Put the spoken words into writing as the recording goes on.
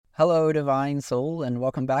Hello, Divine Soul, and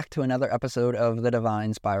welcome back to another episode of the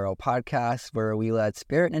Divine Spiral podcast, where we let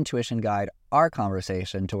spirit and intuition guide our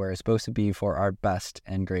conversation to where it's supposed to be for our best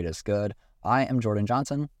and greatest good. I am Jordan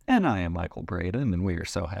Johnson. And I am Michael Braden, and we are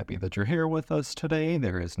so happy that you're here with us today.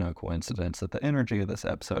 There is no coincidence that the energy of this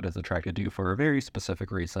episode has attracted you for a very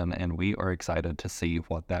specific reason, and we are excited to see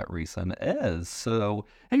what that reason is. So,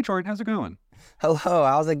 hey Jordan, how's it going? Hello,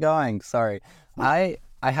 how's it going? Sorry,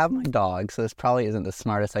 I have my dog, so this probably isn't the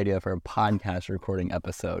smartest idea for a podcast recording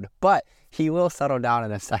episode, but he will settle down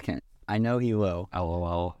in a second. I know he will.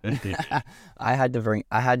 LOL. I had to bring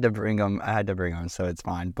him, so it's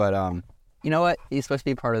fine. But you know what? He's supposed to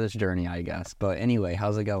be part of this journey, I guess. But anyway,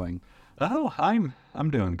 how's it going? Oh, I'm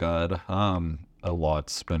doing good. A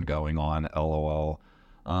lot's been going on, LOL.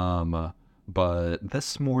 But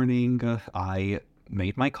this morning I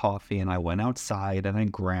made my coffee and I went outside and I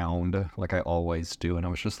ground like I always do, and I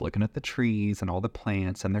was just looking at the trees and all the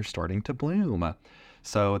plants, and they're starting to bloom.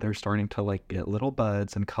 So they're starting to get little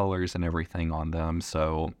buds and colors and everything on them.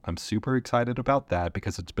 So I'm super excited about that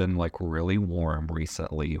because it's been really warm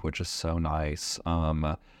recently, which is so nice.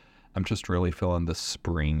 I'm just really feeling the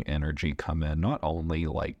spring energy come in, not only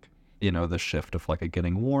the shift of it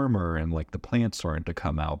getting warmer and the plants starting to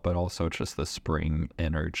come out, but also just the spring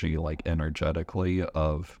energy, energetically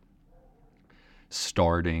of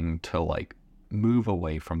starting to move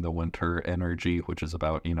away from the winter energy, which is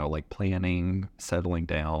about, planning, settling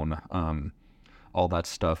down, all that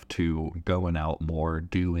stuff, to going out more,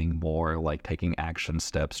 doing more, taking action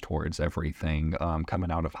steps towards everything, coming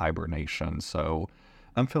out of hibernation. So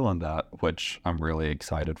I'm feeling that, which I'm really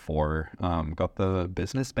excited for. Got the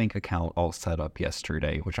business bank account all set up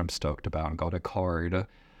yesterday, which I'm stoked about, and got a card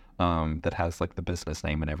that has the business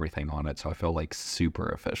name and everything on it. So I feel super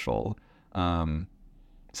official.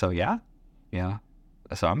 So yeah.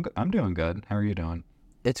 So I'm doing good. How are you doing?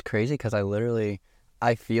 It's crazy because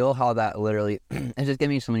I feel how that literally, it just gave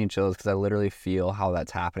me so many chills because I literally feel how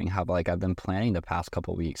that's happening, how I've been planning the past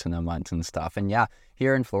couple weeks and the months and stuff. And yeah,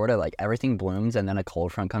 here in Florida, everything blooms and then a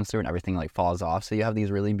cold front comes through and everything falls off. So you have these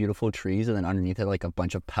really beautiful trees, and then underneath it, a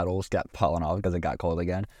bunch of petals get fallen off because it got cold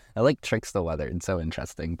again. It tricks the weather. It's so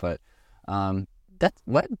interesting. But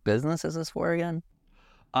what business is this for again?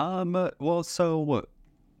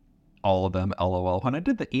 All of them, LOL. When I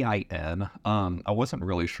did the EIN, I wasn't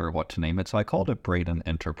really sure what to name it, so I called it Braden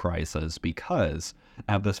Enterprises because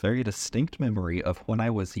I have this very distinct memory of when I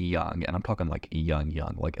was young, and I'm talking young,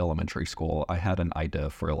 elementary school. I had an idea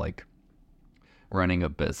for running a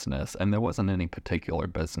business, and there wasn't any particular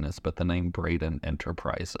business, but the name Braden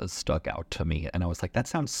Enterprises stuck out to me, and I was like, that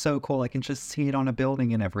sounds so cool. I can just see it on a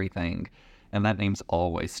building and everything, and that name's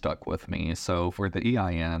always stuck with me. So for the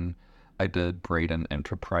EIN, I did Braden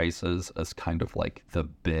Enterprises as kind of the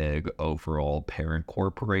big overall parent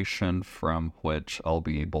corporation from which I'll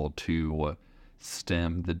be able to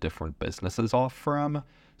stem the different businesses off from.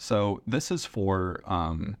 So this is for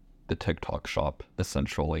the TikTok shop,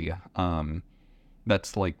 essentially.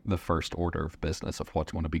 That's the first order of business of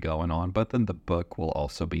what's going to be going on, but then the book will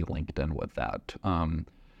also be linked in with that.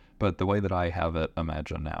 But the way that I have it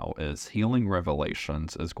imagined now is Healing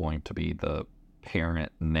Revelations is going to be the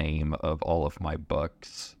parent name of all of my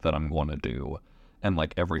books that I'm going to do, and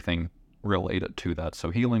everything related to that. So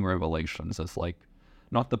Healing Revelations is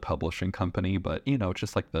not the publishing company, but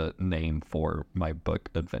just the name for my book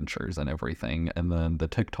adventures and everything. And then the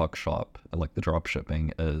TikTok shop, the drop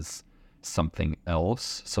shipping, is something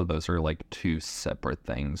else. So those are two separate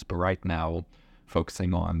things, but right now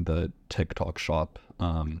focusing on the TikTok shop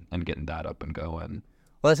and getting that up and going.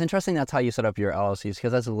 Well, it's interesting that's how you set up your LLCs,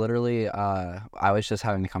 because that's literally, I was just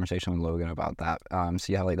having a conversation with Logan about that.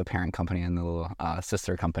 So you have the parent company and the little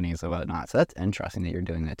sister companies and whatnot. So that's interesting that you're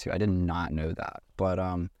doing that too. I did not know that. But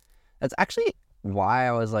that's actually why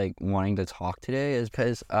I was wanting to talk today, is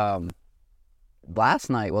because the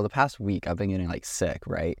past week I've been getting sick,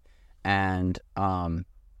 right? And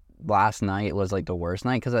last night was the worst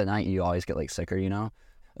night, because at night you always get sicker, It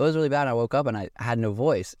was really bad. I woke up and I had no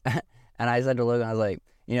voice. And I said to Logan, I was like,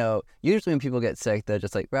 usually when people get sick, they're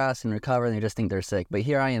just rest and recover, and they just think they're sick. But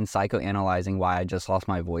here I am psychoanalyzing why I just lost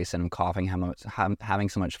my voice and I'm coughing, having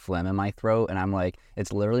so much phlegm in my throat. And I'm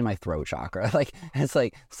it's literally my throat chakra. It's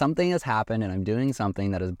something has happened and I'm doing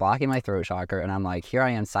something that is blocking my throat chakra. And I'm here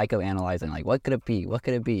I am psychoanalyzing, what could it be? What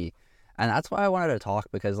could it be? And that's why I wanted to talk,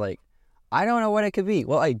 because I don't know what it could be.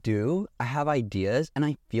 Well, I do. I have ideas, and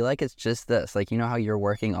I feel it's just this. How you're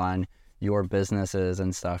working on your businesses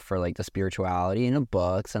and stuff for the spirituality and the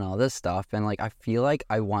books and all this stuff, and I feel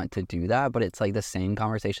I want to do that, but it's the same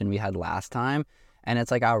conversation we had last time, And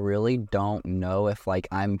it's like, I really don't know if like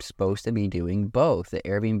I'm supposed to be doing both, the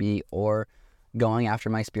Airbnb or going after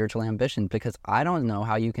my spiritual ambitions, because I don't know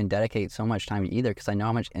how you can dedicate so much time to either, because I know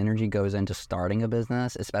how much energy goes into starting a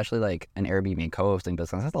business, especially like an Airbnb co-hosting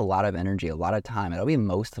business. That's a lot of energy, a lot of time. It'll be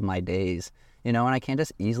most of my days, and I can't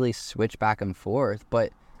just easily switch back and forth.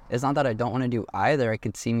 But it's not that I don't want to do either. I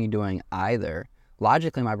could see me doing either.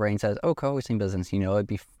 Logically, my brain says, oh, co-hosting business, it'd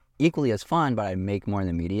be equally as fun, but I'd make more in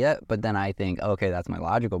the media. But then I think, okay, that's my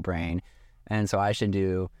logical brain. And so I should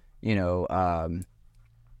do,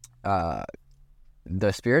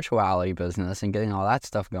 the spirituality business and getting all that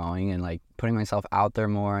stuff going and like putting myself out there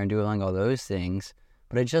more and doing all those things.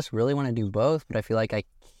 But I just really want to do both, but I feel like I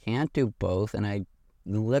can't do both, and I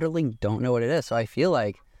literally don't know what it is. So I feel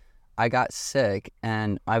like I got sick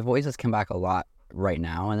and my voice has come back a lot right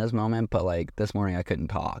now in this moment, but like this morning I couldn't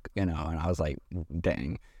talk, and I was like,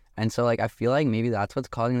 dang. And so like I feel like maybe that's what's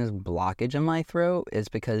causing this blockage in my throat, is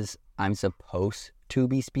because I'm supposed to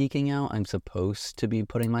be speaking out. I'm supposed to be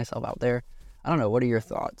putting myself out there. I don't know. What are your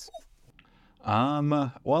thoughts?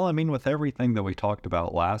 Well, I mean, with everything that we talked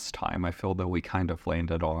about last time, I feel that we kind of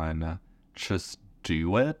landed on just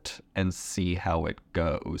do it and see how it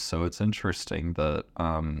goes. So it's interesting that,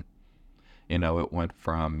 it went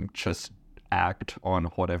from just act on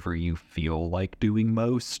whatever you feel like doing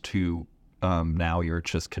most to now you're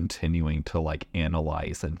just continuing to like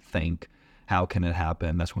analyze and think, how can it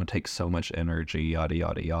happen? That's going to take so much energy, yada,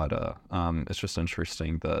 yada, yada. It's just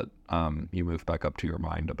interesting that you moved back up to your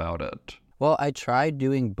mind about it. Well, I tried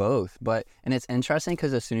doing both, and it's interesting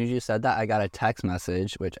because as soon as you said that, I got a text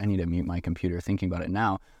message, which I need to mute my computer thinking about it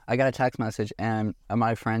now. I got a text message and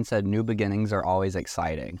my friend said, new beginnings are always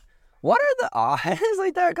exciting. What are the odds?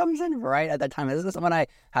 Like that comes in right at that time. This is someone I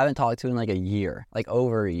haven't talked to in like a year, like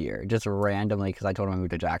over a year, just randomly because I told him I moved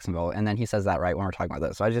to Jacksonville. And then he says that right when we're talking about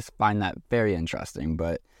this. So I just find that very interesting.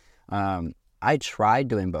 But I tried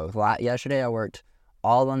doing both. Yesterday I worked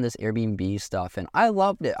all on this Airbnb stuff and I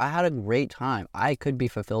loved it. I had a great time. I could be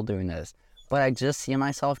fulfilled doing this. But I just see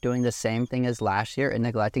myself doing the same thing as last year and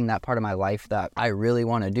neglecting that part of my life that I really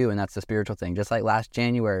want to do. And that's the spiritual thing. Just like last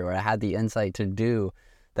January where I had the insight to do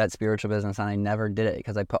that spiritual business and I never did it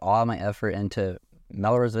because I put all my effort into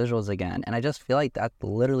Melrose Visuals again. And I just feel like that's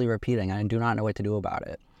literally repeating. I do not know what to do about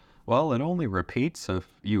it. Well, it only repeats if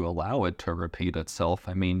you allow it to repeat itself.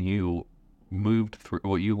 I mean, you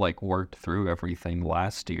worked through everything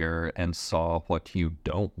last year and saw what you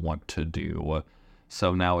don't want to do.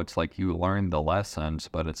 So now it's like you learned the lessons,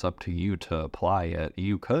 but it's up to you to apply it.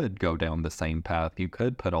 You could go down the same path. You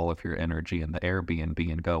could put all of your energy in the Airbnb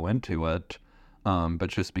and go into it. But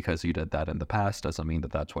just because you did that in the past doesn't mean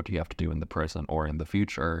that that's what you have to do in the present or in the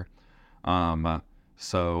future. I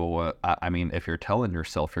mean, if you're telling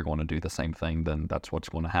yourself you're going to do the same thing, then that's what's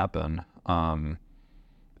going to happen.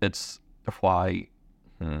 It's why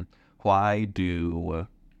do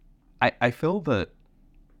I feel that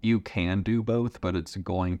you can do both, but it's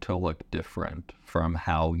going to look different from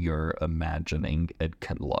how you're imagining it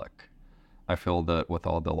can look. I feel that with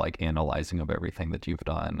all the like analyzing of everything that you've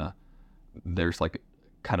done, there's like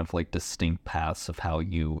kind of like distinct paths of how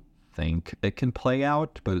you think it can play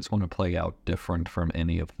out, but it's going to play out different from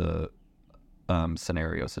any of the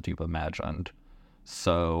scenarios that you've imagined.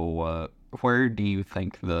 So where do you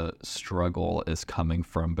think the struggle is coming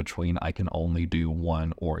from between I can only do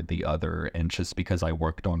one or the other, and just because I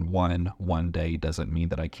worked on one day doesn't mean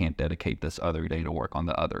that I can't dedicate this other day to work on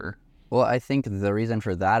the other? Well, I think the reason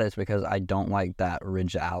for that is because I don't like that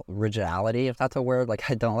rigidity, if that's a word. Like,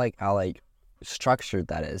 I don't like how, like, structured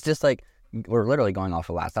that is. Just like, we're literally going off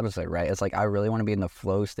the last episode, right? It's like, I really want to be in the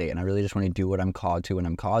flow state, and I really just want to do what I'm called to when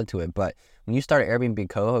I'm called to it. But when you start an Airbnb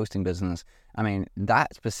co-hosting business, I mean,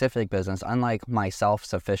 that specific business, unlike my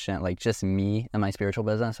self-sufficient, like just me and my spiritual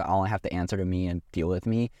business, I only have to answer to me and deal with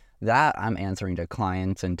me, that I'm answering to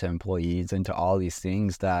clients and to employees and to all these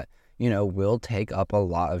things that, will take up a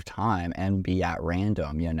lot of time and be at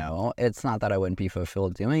random, It's not that I wouldn't be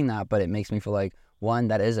fulfilled doing that, but it makes me feel like, one,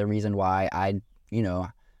 that is a reason why I,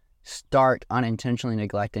 start unintentionally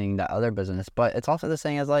neglecting that other business. But it's also the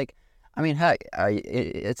saying as like, I mean, heck,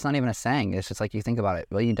 it's not even a saying. It's just like you think about it.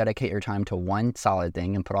 Well, you dedicate your time to one solid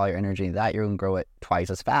thing and put all your energy into that, you're going to grow it twice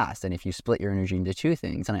as fast. And if you split your energy into two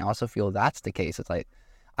things, and I also feel that's the case. It's like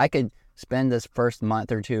I could spend this first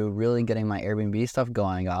month or two really getting my Airbnb stuff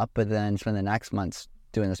going up, but then spend the next months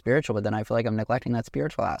doing the spiritual, but then I feel like I'm neglecting that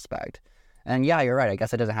spiritual aspect. And yeah, you're right. I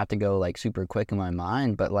guess it doesn't have to go like super quick in my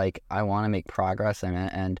mind, but like I want to make progress in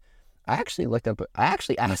it. And I actually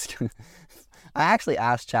asked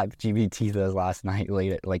ChatGPT this last night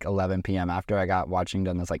late at like 11 p.m. after I got watching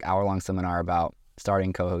them this like hour-long seminar about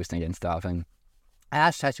starting co-hosting and stuff. And I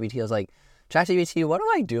asked ChatGPT, I was like, ChatGPT, what do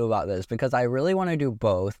I do about this? Because I really want to do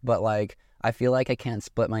both, but like, I feel like I can't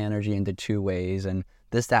split my energy into two ways and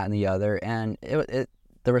this, that, and the other. And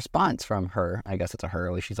the response from her, I guess it's a her,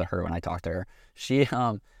 at least she's a her when I talk to her. She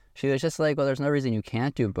was just like, well, there's no reason you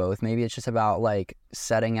can't do both. Maybe it's just about like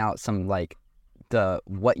setting out some like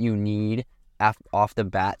what you need off the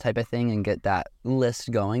bat type of thing and get that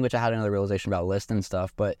list going, which I had another realization about list and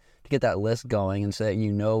stuff, but to get that list going and so that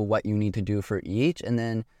you know what you need to do for each, and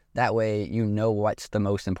then that way you know what's the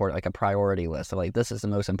most important, like a priority list. So like, this is the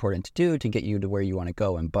most important to do to get you to where you want to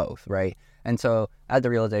go in both, right? And so I had the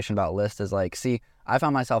realization about list is like, see, I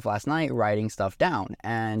found myself last night writing stuff down,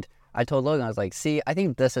 and I told Logan, I was like, see, I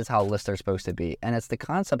think this is how lists are supposed to be. And it's the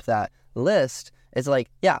concept that list is like,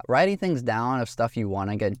 yeah, writing things down of stuff you want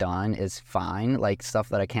to get done is fine. Like stuff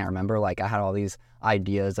that I can't remember. Like I had all these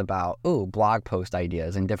ideas about, blog post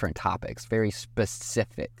ideas and different topics, very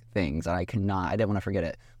specific things that I didn't want to forget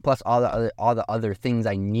it. Plus all the other things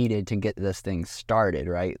I needed to get this thing started,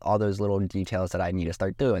 right? All those little details that I need to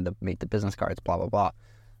start doing to make the business cards, blah, blah, blah.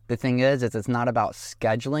 The thing is it's not about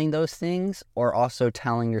scheduling those things or also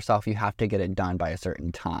telling yourself you have to get it done by a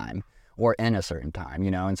certain time or in a certain time,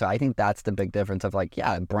 you know? And so I think that's the big difference of like,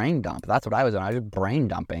 yeah, brain dump. That's what I was doing. I was brain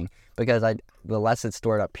dumping because the less it's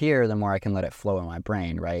stored up here, the more I can let it flow in my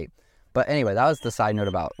brain, right? But anyway, that was the side note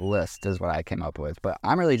about list is what I came up with. But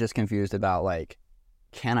I'm really just confused about like,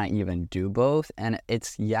 can I even do both? And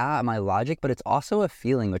it's, yeah, my logic, but it's also a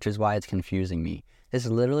feeling, which is why it's confusing me. It's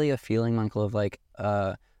literally a feeling, Michael, of like,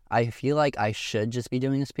 I feel like I should just be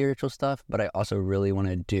doing the spiritual stuff, but I also really want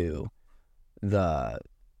to do the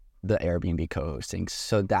Airbnb co-hosting.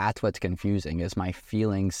 So that's what's confusing is my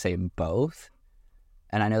feelings say both.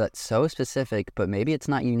 And I know that's so specific, but maybe it's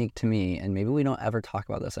not unique to me. And maybe we don't ever talk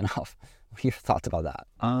about this enough. What are your thoughts about that?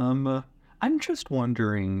 I'm just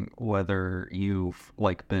wondering whether you've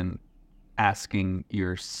like been asking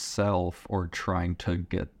yourself or trying to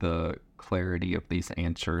get the clarity of these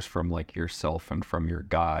answers from like yourself and from your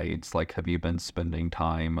guides. Like, have you been spending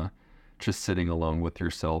time just sitting alone with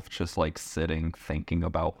yourself, just like sitting, thinking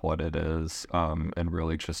about what it is, and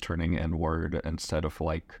really just turning inward instead of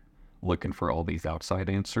like looking for all these outside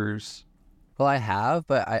answers? Well, I have,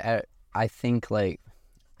 but I think like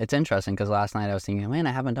it's interesting because last night I was thinking, man,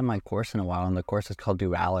 I haven't done my course in a while, and the course is called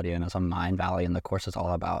Duality, and it's on Mind Valley, and the course is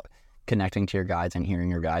all about connecting to your guides and hearing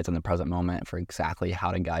your guides in the present moment for exactly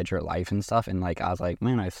how to guide your life and stuff. And like I was like,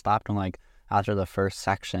 man, I stopped and like after the first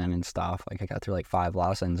section and stuff, like I got through like 5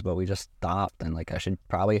 lessons, but we just stopped, and like I should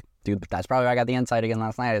probably that's probably why I got the insight again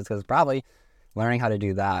last night, is because probably learning how to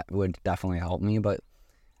do that would definitely help me. But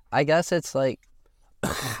I guess it's like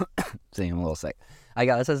seeing a little sick. I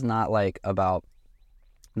guess it's not like about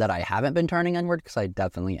that I haven't been turning inward, because I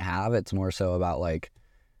definitely have. It's more so about like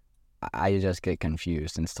I just get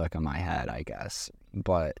confused and stuck in my head, I guess.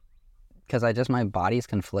 But because my body's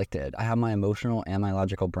conflicted. I have my emotional and my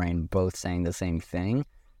logical brain both saying the same thing,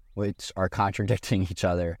 which are contradicting each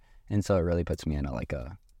other. And so it really puts me in a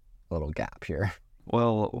little gap here.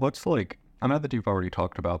 Well, what's like, I know that you've already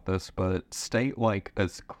talked about this, but state like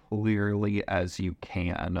as clearly as you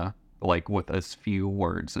can, like with as few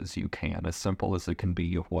words as you can, as simple as it can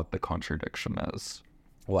be, of what the contradiction is.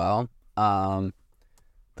 Well,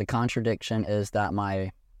 the contradiction is that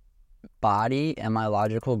my body and my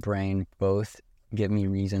logical brain both give me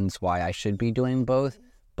reasons why I should be doing both,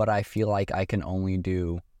 but I feel like I can only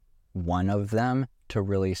do one of them to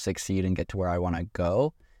really succeed and get to where I want to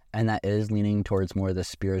go. And that is leaning towards more the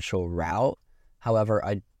spiritual route. However,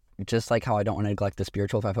 I just like how I don't want to neglect the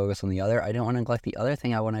spiritual if I focus on the other, I don't want to neglect the other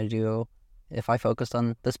thing I want to do if I focused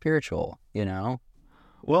on the spiritual, you know?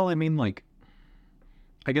 Well, I mean, like,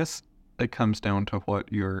 I guess it comes down to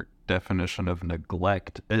what your definition of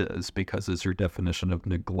neglect is, because is your definition of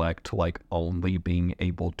neglect like only being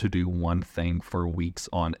able to do one thing for weeks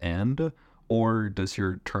on end? Or does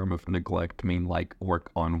your term of neglect mean like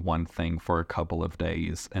work on one thing for a couple of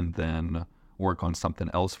days and then work on something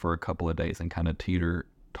else for a couple of days and kind of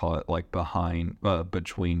teeter-tot like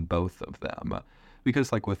between both of them?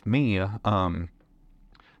 Because like with me,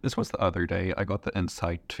 this was the other day, I got the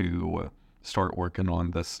insight to start working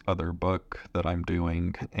on this other book that I'm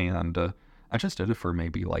doing, and I just did it for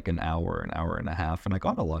maybe like an hour and a half, and I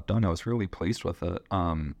got a lot done. I was really pleased with it,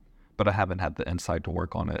 but I haven't had the insight to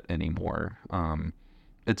work on it anymore.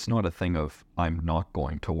 It's not a thing of I'm not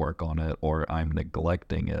going to work on it or I'm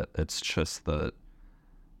neglecting it. It's just that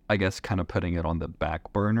I guess kind of putting it on the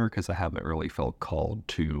back burner because I haven't really felt called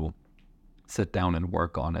to sit down and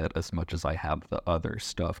work on it as much as I have the other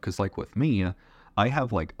stuff. Because like with me, I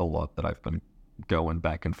have like a lot that I've been going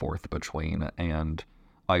back and forth between, and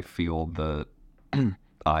I feel that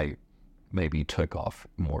I maybe took off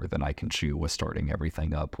more than I can chew with starting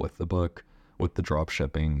everything up with the book, with the drop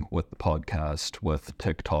shipping, with the podcast, with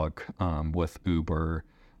TikTok, with Uber.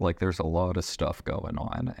 Like, there's a lot of stuff going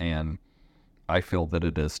on, and I feel that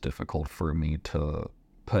it is difficult for me to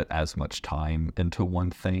put as much time into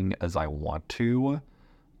one thing as I want to.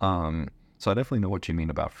 So I definitely know what you mean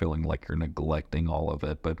about feeling like you're neglecting all of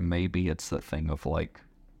it, but maybe it's the thing of like,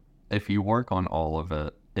 if you work on all of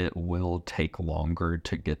it, it will take longer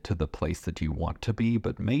to get to the place that you want to be,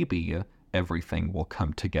 but maybe everything will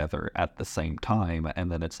come together at the same time, and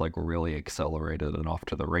then it's like really accelerated and off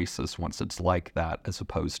to the races once it's like that, as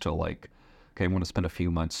opposed to like, okay, I want to spend a few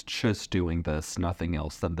months just doing this, nothing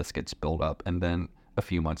else, then this gets built up, and then a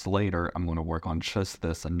few months later, I'm going to work on just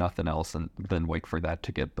this and nothing else, and then wait for that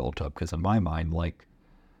to get built up, because in my mind, like,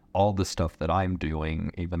 all the stuff that I'm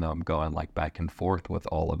doing, even though I'm going like back and forth with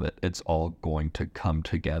all of it, it's all going to come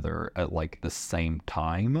together at like the same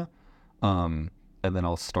time. And then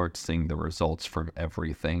I'll start seeing the results from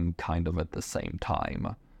everything kind of at the same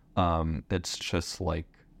time. It's just like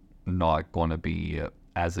not going to be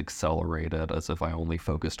as accelerated as if I only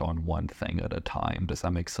focused on one thing at a time. Does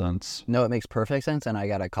that make sense? No, it makes perfect sense, and I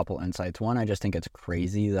got a couple insights. One, I just think it's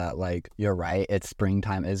crazy that, like, you're right, it's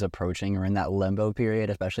springtime is approaching. We're in that limbo period,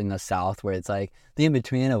 especially in the South, where it's like the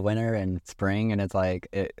in-between of winter and spring, and it's like,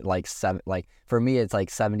 for me, it's like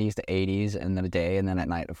 70s to 80s in the day, and then at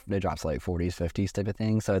night it drops to like 40s, 50s type of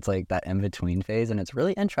thing. So it's like that in-between phase, and it's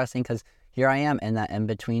really interesting because here I am in that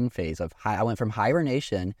in-between phase of I went from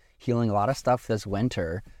hibernation, healing a lot of stuff this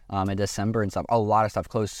winter, in December and stuff, a lot of stuff,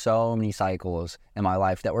 closed so many cycles in my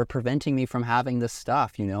life that were preventing me from having this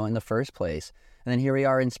stuff, in the first place. And then here we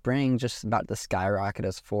are in spring, just about to skyrocket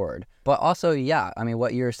us forward. But also, yeah, I mean,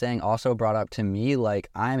 what you're saying also brought up to me, like,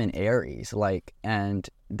 I'm an Aries, like, and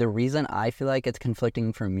the reason I feel like it's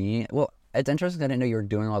conflicting for me, well, it's interesting, I didn't know you were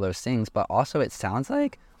doing all those things, but also it sounds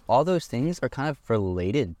like all those things are kind of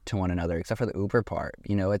related to one another, except for the Uber part.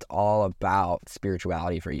 It's all about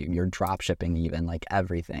spirituality for you. You're drop shipping even, like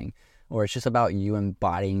everything. Or it's just about you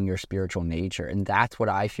embodying your spiritual nature. And that's what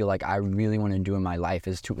I feel like I really want to do in my life,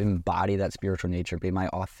 is to embody that spiritual nature, be my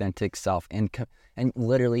authentic self, and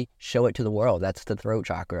literally show it to the world. That's the throat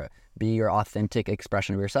chakra. Be your authentic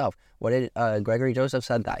expression of yourself. What did Gregory Joseph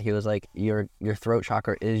said that? He was like, your throat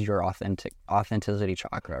chakra is your authenticity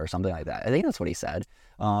chakra, or something like that. I think that's what he said.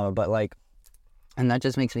 But like, and that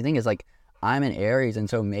just makes me think, is like, I'm an Aries, and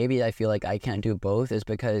so maybe I feel like I can't do both, is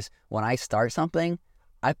because when I start something,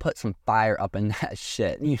 I put some fire up in that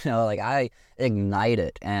shit, like I ignite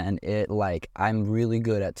it, and it, like, I'm really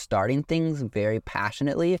good at starting things very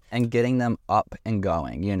passionately and getting them up and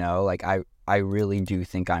going, like I really do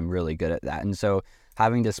think I'm really good at that. And so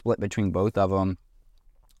having to split between both of them,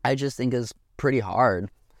 I just think is pretty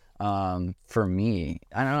hard. For me,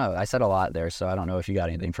 I don't know, I said a lot there, so I don't know if you got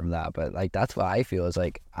anything from that, but like, that's what I feel, is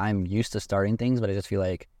like, I'm used to starting things, but I just feel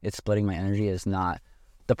like it's splitting my energy is not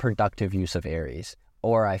the productive use of Aries.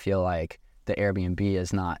 Or I feel like the Airbnb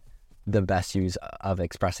is not the best use of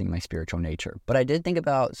expressing my spiritual nature. But I did think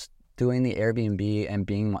about doing the Airbnb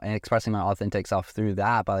and expressing my authentic self through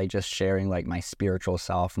that, by like just sharing like my spiritual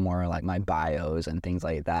self more, like my bios and things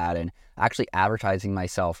like that, and actually advertising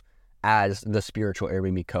myself as the spiritual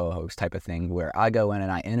Airbnb co-host type of thing, where I go in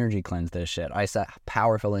and I energy cleanse this shit. I set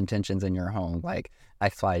powerful intentions in your home, like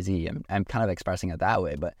XYZ, and I'm kind of expressing it that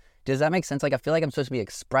way. But does that make sense? Like, I feel like I'm supposed to be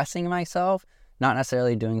expressing myself, not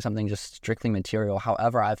necessarily doing something just strictly material.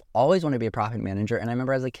 However, I've always wanted to be a profit manager. And I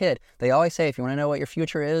remember as a kid, they always say, if you want to know what your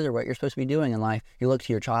future is or what you're supposed to be doing in life, you look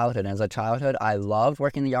to your childhood. And as a childhood, I loved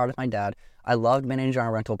working in the yard with my dad. I loved managing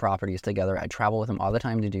our rental properties together. I travel with him all the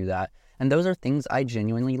time to do that. And those are things I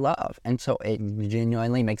genuinely love. And so it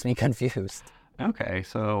genuinely makes me confused. Okay,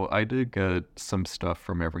 so I did get some stuff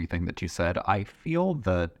from everything that you said. I feel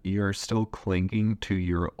that you're still clinging to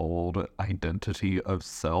your old identity of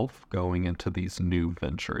self going into these new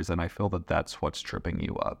ventures, and I feel that that's what's tripping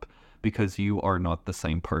you up, because you are not the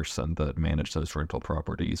same person that managed those rental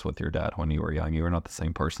properties with your dad when you were young. You are not the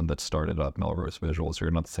same person that started up Melrose Visuals. You're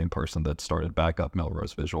not the same person that started back up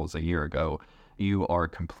Melrose Visuals a year ago. You are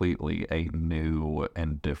completely a new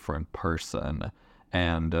and different person.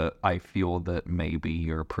 And I feel that maybe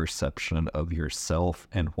your perception of yourself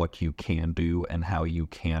and what you can do and how you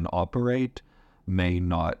can operate may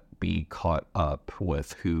not be caught up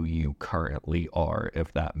with who you currently are,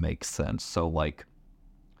 if that makes sense. So like,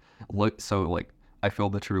 I feel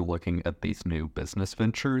that you're looking at these new business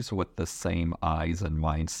ventures with the same eyes and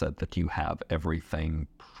mindset that you have everything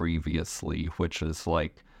previously, which is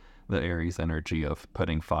like the Aries energy of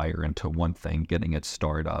putting fire into one thing, getting it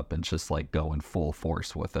started up, and just like going full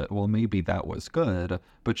force with it. Well, maybe that was good,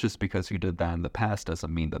 but just because you did that in the past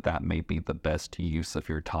doesn't mean that that may be the best use of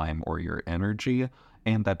your time or your energy.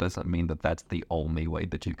 And that doesn't mean that that's the only way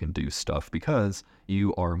that you can do stuff, because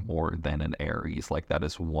you are more than an Aries. Like, that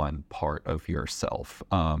is one part of yourself.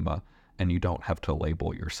 And you don't have to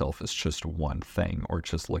label yourself as just one thing or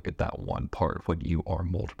just look at that one part when you are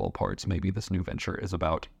multiple parts. Maybe this new venture is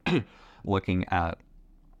about looking at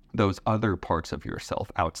those other parts of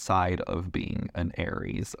yourself outside of being an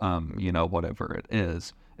Aries, whatever it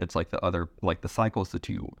is. It's like the cycles that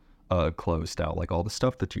you closed out, like all the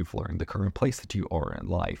stuff that you've learned, the current place that you are in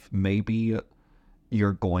life. Maybe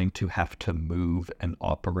you're going to have to move and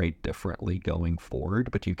operate differently going forward,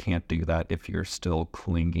 but you can't do that if you're still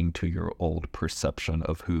clinging to your old perception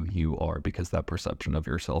of who you are, because that perception of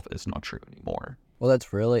yourself is not true anymore. Well,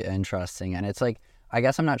 that's really interesting. And it's like, I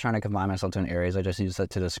guess I'm not trying to confine myself to an Aries. I just use it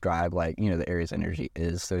to describe, like, the Aries energy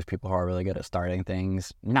is those people who are really good at starting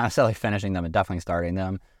things, not necessarily finishing them, but definitely starting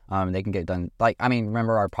them. They can get done. Like, I mean,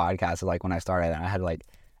 remember our podcast, like when I started, I had like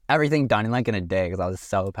everything done in like in a day because I was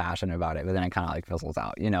so passionate about it, but then it kind of like fizzles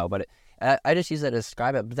out, but I just use it to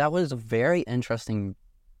describe it. But that was a very interesting,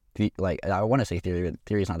 like, I want to say theory, but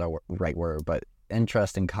theory is not the right word, but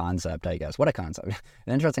interesting concept, I guess. What a concept.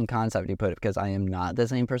 An interesting concept you put it, because I am not the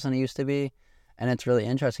same person I used to be. And it's really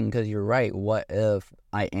interesting because you're right. What if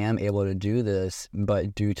I am able to do this,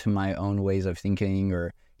 but due to my own ways of thinking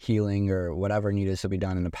or healing or whatever needed to be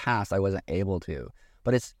done in the past, I wasn't able to?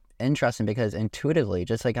 But it's interesting because intuitively,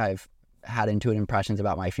 just like I've had intuitive impressions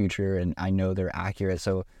about my future and I know they're accurate.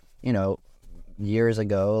 So, years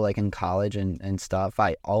ago, like in college and stuff,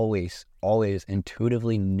 I always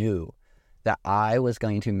intuitively knew that I was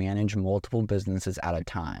going to manage multiple businesses at a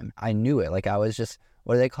time. I knew it. Like, I was just,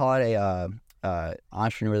 what do they call it?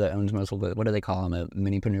 Entrepreneur that owns multiple, what do they call them? A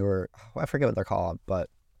minipreneur? I forget what they're called, but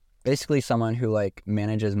basically someone who like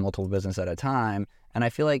manages multiple businesses at a time. And I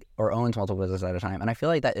feel like, or owns multiple businesses at a time. And I feel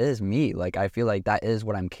like that is me. Like, I feel like that is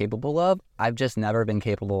what I'm capable of. I've just never been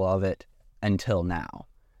capable of it until now.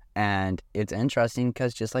 And it's interesting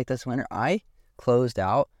because just like this winter, I closed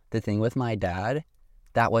out the thing with my dad.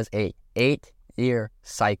 That was a 8-year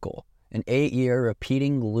cycle, an 8-year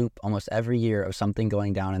repeating loop almost every year of something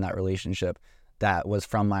going down in that relationship that was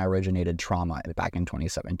from my originated trauma back in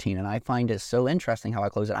 2017. And I find it so interesting how I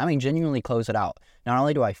close it. I mean, genuinely close it out. Not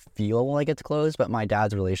only do I feel like it's closed, but my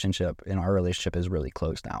dad's relationship and our relationship is really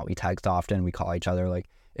close now. We text often, we call each other. Like,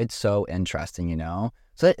 it's so interesting,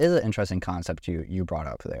 So it is an interesting concept you brought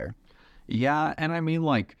up there. Yeah, and I mean,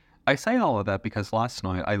 like, I say all of that because last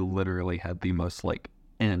night I literally had the most, like,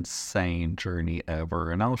 insane journey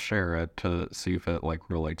ever, and I'll share it to see if it like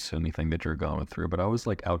relates to anything that you're going through. But I was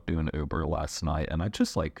like out doing Uber last night, and I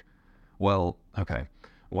just like, I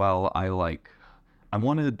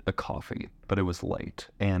wanted a coffee, but it was late,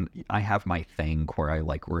 and I have my thing where I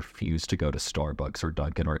like refuse to go to Starbucks or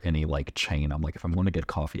Dunkin' or any like chain. I'm like, if I'm going to get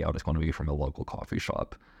coffee out, it's going to be from a local coffee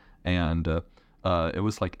shop. And it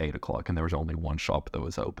was like 8 o'clock and there was only one shop that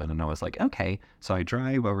was open. And I was like, okay. So I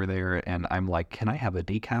drive over there and I'm like, can I have a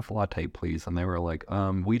decaf latte, please? And they were like,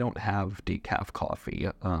 we don't have decaf coffee,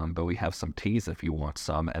 but we have some teas if you want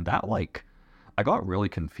some. And that, like, I got really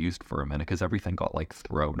confused for a minute because everything got like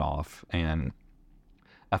thrown off and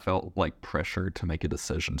I felt like pressured to make a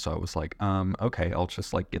decision. So I was like, okay, I'll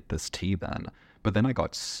just like get this tea then. But then I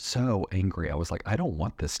got so angry. I was like, I don't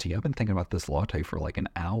want this tea. I've been thinking about this latte for like an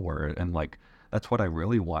hour. And like, that's what I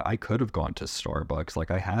really want. I could have gone to Starbucks. Like,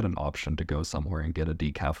 I had an option to go somewhere and get a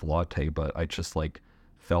decaf latte, but I just like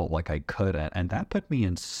felt like I couldn't. And that put me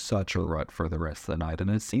in such a rut for the rest of the night. And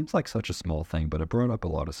it seems like such a small thing, but it brought up a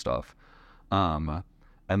lot of stuff. And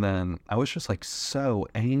then I was just like so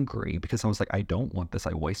angry because I was like, I don't want this.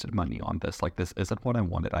 I wasted money on this. Like, this isn't what I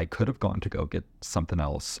wanted. I could have gone to go get something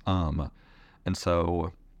else. And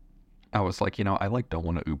so I was like, I like don't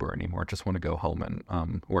want to Uber anymore. I just want to go home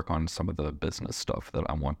and work on some of the business stuff that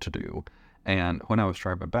I want to do. And when I was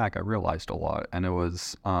driving back, I realized a lot. And it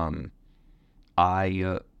was, what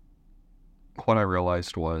I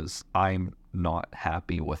realized was I'm not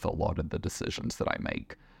happy with a lot of the decisions that I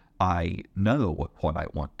make. I know what I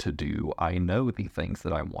want to do. I know the things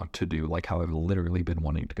that I want to do, like how I've literally been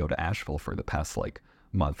wanting to go to Asheville for the past like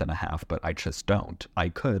month and a half, but I just don't. I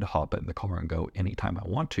could hop in the car and go anytime I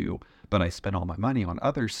want to, but I spend all my money on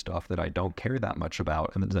other stuff that I don't care that much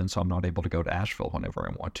about, and then so I'm not able to go to Asheville whenever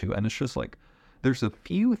I want to. And it's just like, there's a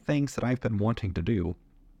few things that I've been wanting to do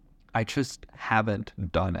I just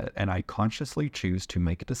haven't done it. And I consciously choose to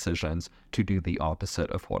make decisions to do the opposite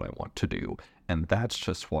of what I want to do. And that's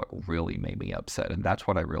just what really made me upset. And that's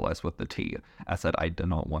what I realized with the tea. I said, I did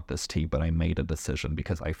not want this tea, but I made a decision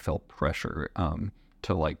because I felt pressure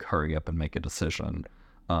to like hurry up and make a decision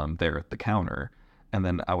there at the counter. And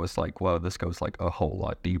then I was like, whoa, this goes like a whole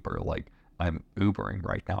lot deeper. Like, I'm Ubering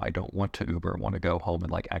right now. I don't want to Uber. I want to go home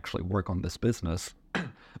and like actually work on this business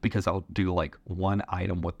because I'll do like one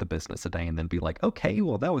item with the business a day and then be like, okay,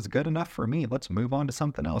 well, that was good enough for me. Let's move on to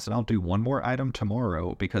something else. And I'll do one more item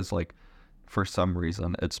tomorrow because like for some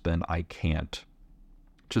reason it's been, I can't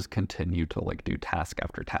just continue to like do task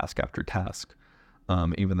after task after task.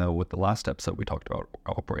 Even though with the last episode we talked about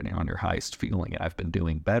operating on your highest feeling, and I've been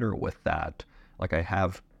doing better with that. Like I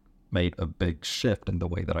have made a big shift in the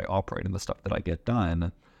way that I operate and the stuff that I get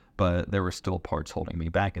done, but there were still parts holding me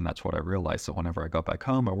back, and that's what I realized. So whenever I got back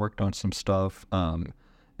home, I worked on some stuff, and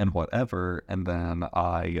whatever, and then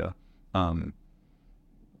I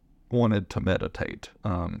wanted to meditate,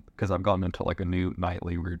 because I've gotten into like a new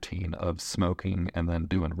nightly routine of smoking and then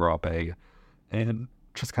doing rape and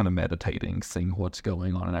just kind of meditating, seeing what's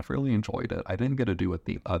going on, and I've really enjoyed it. I didn't get to do it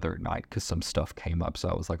the other night because some stuff came up, so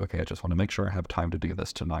I was like, okay, I just want to make sure I have time to do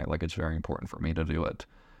this tonight. Like, it's very important for me to do it.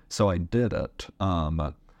 So I did it,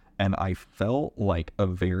 and I felt like a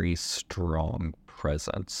very strong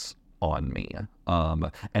presence on me.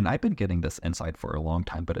 And I've been getting this insight for a long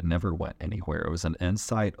time, but it never went anywhere. It was an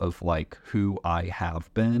insight of like who I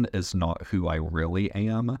have been is not who I really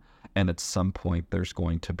am. And at some point, there's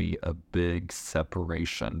going to be a big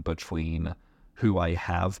separation between who I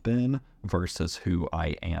have been versus who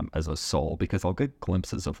I am as a soul, because I'll get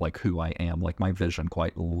glimpses of like who I am. Like my vision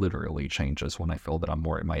quite literally changes when I feel that I'm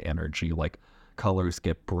more in my energy. Like colors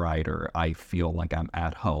get brighter. I feel like I'm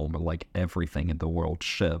at home. Like everything in the world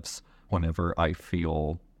shifts whenever I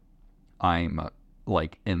feel I'm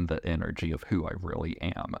like in the energy of who I really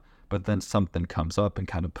am. But then something comes up and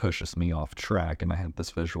kind of pushes me off track. And I had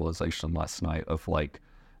this visualization last night of like,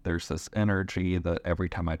 there's this energy that every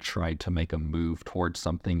time I try to make a move towards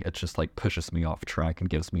something, it just like pushes me off track and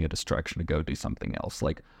gives me a distraction to go do something else.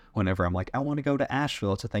 Like whenever I'm like, I want to go to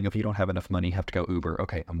Asheville, it's a thing. If you don't have enough money, you have to go Uber.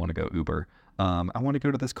 Okay, I want to go Uber. I want to go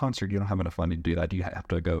to this concert. You don't have enough money to do that. You have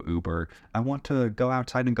to go Uber. I want to go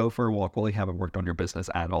outside and go for a walk. Well, you haven't worked on your business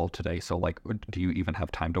at all today. So like, do you even have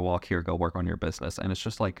time to walk here? Go work on your business. And it's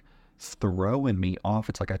just like throwing me off.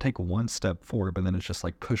 It's like I take one step forward, but then it just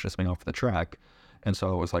like pushes me off the track. And so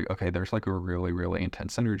I was like, okay, there's like a really, really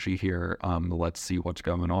intense energy here. Let's see what's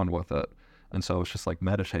going on with it. And so I was just like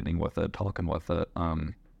meditating with it, talking with it.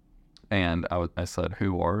 And I said,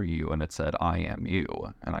 who are you? And it said, I am you.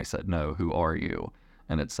 And I said, no, who are you?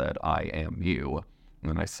 And it said, I am you.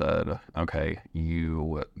 And I said, okay,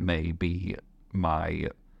 you may be my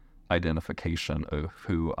identification of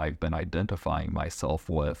who I've been identifying myself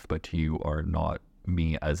with, but you are not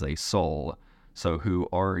me as a soul. So who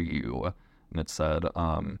are you? And it said,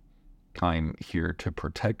 I'm here to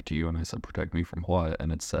protect you. And I said, protect me from what?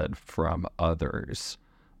 And it said, from others.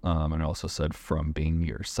 And it also said, from being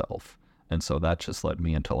yourself. And so that just led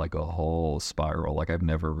me into like a whole spiral. Like I've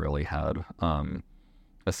never really had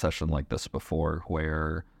a session like this before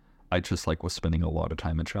where I just like was spending a lot of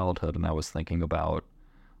time in childhood, and I was thinking about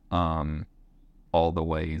all the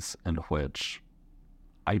ways in which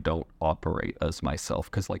I don't operate as myself.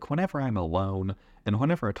 Because like whenever I'm alone and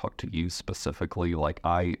whenever I talk to you specifically, like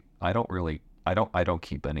I don't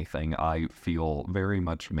keep anything. I feel very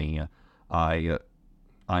much me.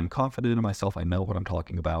 I'm confident in myself. I know what I'm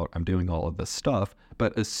talking about. I'm doing all of this stuff.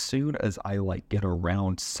 But as soon as I like get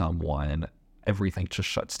around someone, everything just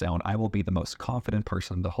shuts down. I will be the most confident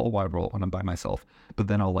person in the whole wide world when I'm by myself. But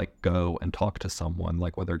then I'll like go and talk to someone,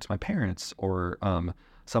 like whether it's my parents or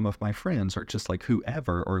some of my friends or just like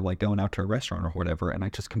whoever, or like going out to a restaurant or whatever. And I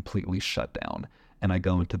just completely shut down. And I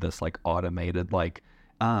go into this like automated, like,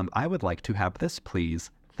 I would like to have this, please.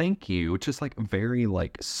 Thank you. Just like very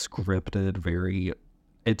like scripted, very,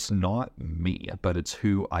 it's not me, but it's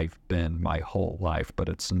who I've been my whole life, but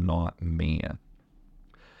it's not me.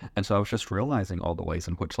 And so I was just realizing all the ways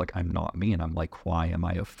in which like I'm not me, and I'm like, why am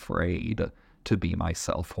I afraid to be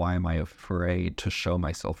myself? Why am I afraid to show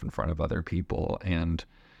myself in front of other people? And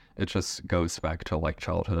it just goes back to like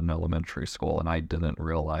childhood and elementary school, and I didn't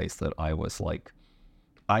realize that I was like,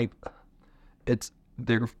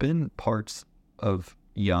 there have been parts of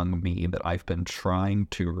young me that I've been trying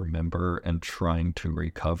to remember and trying to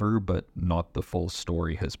recover, but not the full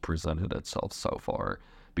story has presented itself so far.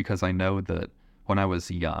 Because I know that when I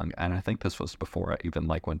was young, and I think this was before I even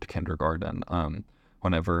like went to kindergarten,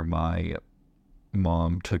 whenever my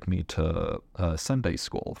mom took me to Sunday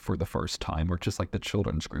school for the first time, or just like the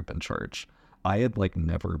children's group in church. I had like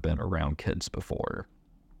never been around kids before.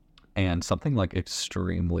 And something like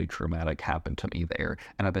extremely traumatic happened to me there.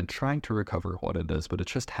 And I've been trying to recover what it is, but it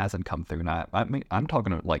just hasn't come through. And I mean, I'm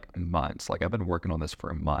talking like months. Like I've been working on this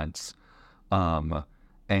for months. Um,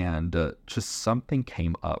 and just something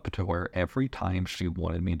came up to where every time she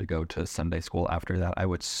wanted me to go to Sunday school after that, I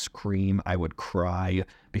would scream, I would cry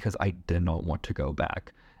because I did not want to go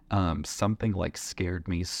back. Something like scared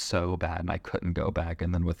me so bad and I couldn't go back.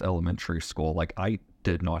 And then with elementary school, like I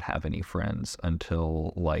did not have any friends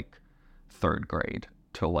until like third grade,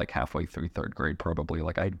 till like halfway through third grade, probably.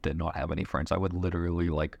 Like I did not have any friends. I would literally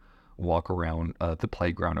like walk around the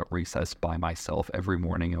playground at recess by myself every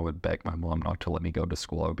morning. I would beg my mom not to let me go to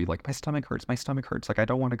school. I would be like, my stomach hurts, like I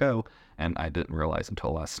don't want to go. And I didn't realize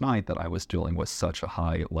until last night that I was dealing with such a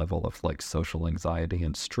high level of like social anxiety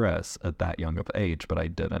and stress at that young of age, but I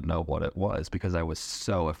didn't know what it was because I was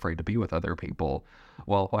so afraid to be with other people.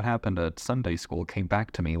 Well, what happened at Sunday school came back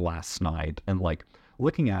to me last night, and like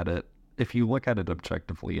looking at it, if you look at it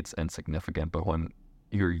objectively, it's insignificant, but when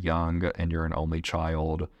you're young and you're an only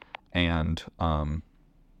child and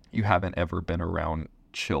you haven't ever been around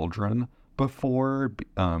children before,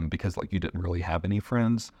 because like you didn't really have any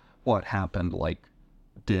friends, what happened like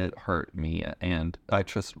did hurt me. And I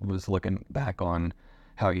just was looking back on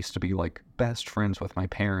how I used to be like best friends with my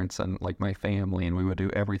parents and like my family, and we would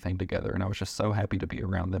do everything together, and I was just so happy to be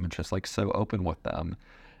around them and just like so open with them.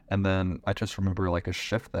 And then I just remember like a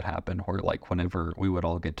shift that happened where like whenever we would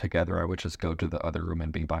all get together, I would just go to the other room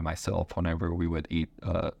and be by myself. Whenever we would eat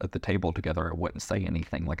at the table together, I wouldn't say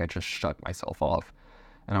anything. Like I just shut myself off.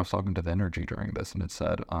 And I was talking to the energy during this, and it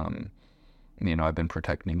said, I've been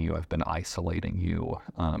protecting you. I've been isolating you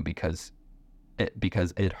because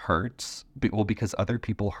it hurts. Well, because other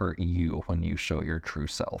people hurt you when you show your true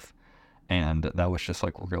self. And that was just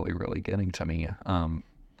like really, really getting to me.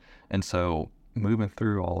 And so moving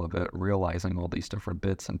through all of it, realizing all these different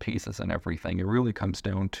bits and pieces and everything, it really comes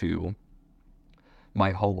down to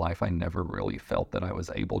my whole life. I never really felt that I was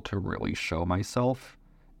able to really show myself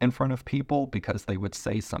in front of people because they would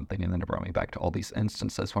say something, and then it brought me back to all these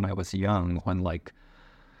instances when I was young, when like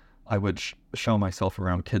I would show myself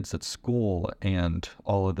around kids at school and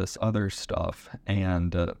all of this other stuff,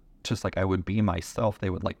 and just like I would be myself,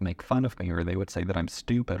 they would like make fun of me, or they would say that I'm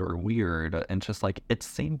stupid or weird. And just like it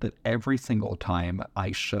seemed that every single time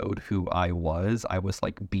I showed who I was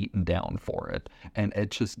like beaten down for it. And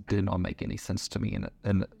it just did not make any sense to me.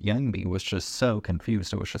 And young me was just so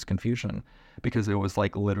confused. It was just confusion because it was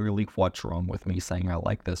like literally, what's wrong with me saying I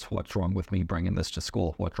like this? What's wrong with me bringing this to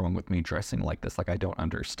school? What's wrong with me dressing like this? Like I don't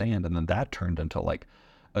understand. And then that turned into like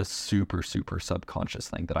a super, super subconscious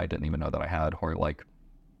thing that I didn't even know that I had, or like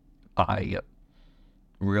I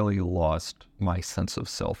really lost my sense of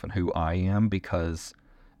self and who I am, because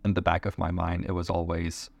in the back of my mind, it was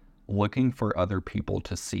always looking for other people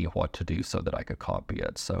to see what to do so that I could copy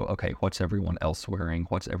it. So, okay, what's everyone else wearing?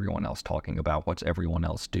 What's everyone else talking about? What's everyone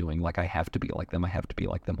else doing? Like, I have to be like them. I have to be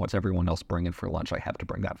like them. What's everyone else bringing for lunch? I have to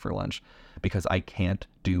bring that for lunch, because I can't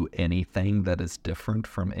do anything that is different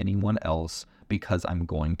from anyone else because I'm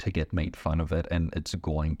going to get made fun of it and it's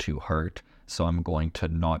going to hurt. So I'm going to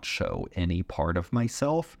not show any part of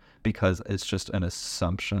myself because it's just an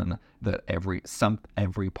assumption that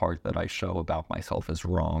every part that I show about myself is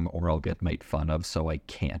wrong, or I'll get made fun of, so I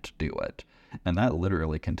can't do it. And that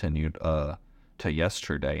literally continued to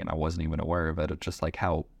yesterday, and I wasn't even aware of it. It's just like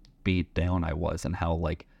how beat down I was, and how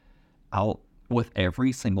like with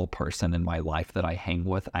every single person in my life that I hang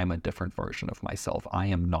with, I'm a different version of myself. I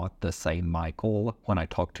am not the same Michael when I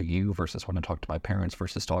talk to you versus when I talk to my parents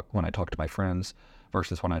versus when I talk to my friends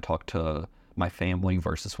versus when I talk to my family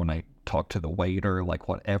versus when I talk to the waiter. Like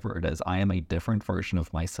whatever it is, I am a different version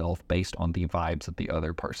of myself based on the vibes that the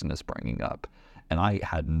other person is bringing up. And I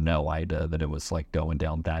had no idea that it was like going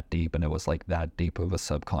down that deep, and it was like that deep of a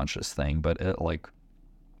subconscious thing, but it like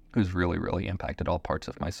was really, really impacted all parts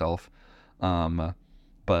of myself.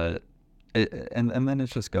 But and then it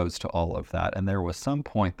just goes to all of that. And there was some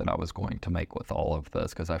point that I was going to make with all of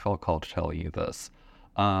this, because I felt called to tell you this.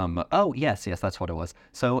 Oh, yes, that's what it was.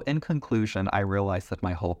 So in conclusion, I realized that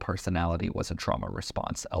my whole personality was a trauma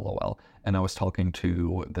response, LOL. And I was talking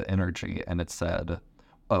to the energy, and it said,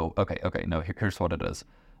 oh, okay, no, here's what it is.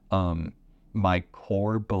 My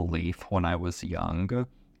core belief when I was young,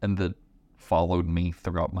 and the followed me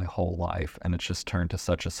throughout my whole life, and it's just turned to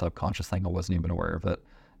such a subconscious thing, I wasn't even aware of it.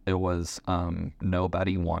 It was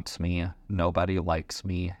nobody wants me, nobody likes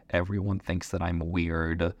me, everyone thinks that I'm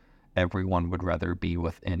weird, everyone would rather be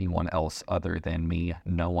with anyone else other than me.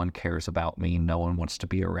 No one cares about me. No one wants to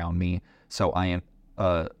be around me. So I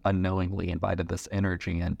unknowingly invited this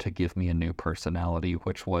energy in to give me a new personality,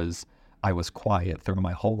 which was I was quiet through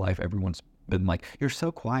my whole life. Everyone's been like, you're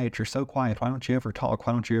so quiet. You're so quiet. Why don't you ever talk?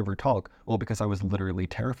 Why don't you ever talk? Well, because I was literally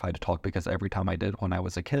terrified to talk, because every time I did when I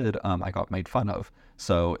was a kid, I got made fun of.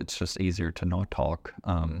 So it's just easier to not talk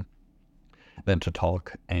than to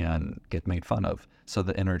talk and get made fun of. So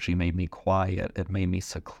the energy made me quiet. It made me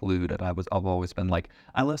secluded. I've always been like,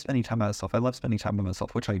 I love spending time by myself. I love spending time by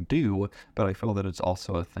myself, which I do, but I feel that it's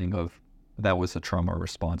also a thing of, that was a trauma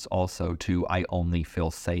response also to, I only feel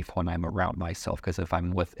safe when I'm around myself, because if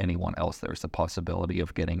I'm with anyone else, there's a possibility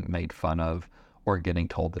of getting made fun of or getting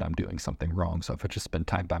told that I'm doing something wrong. So if I just spend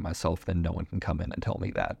time by myself, then no one can come in and tell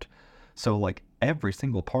me that. So like every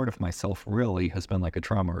single part of myself really has been like a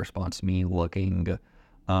trauma response, me looking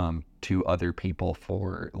to other people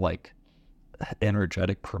for like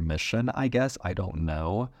energetic permission, I guess. I don't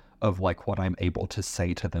know, of like what I'm able to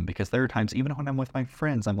say to them, because there are times even when I'm with my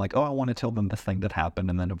friends, I'm like, oh, I want to tell them this thing that happened,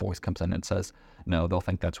 and then a voice comes in and says, no, they'll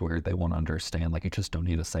think that's weird, they won't understand, like you just don't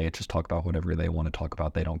need to say it, just talk about whatever they want to talk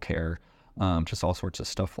about, they don't care. Just all sorts of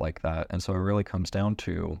stuff like that. And so it really comes down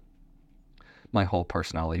to my whole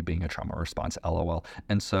personality being a trauma response, lol.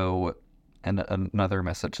 And so, and another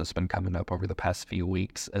message that's been coming up over the past few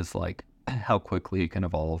weeks is like how quickly it can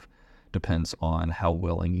evolve depends on how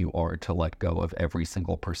willing you are to let go of every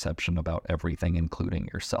single perception about everything, including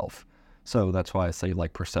yourself. So that's why I say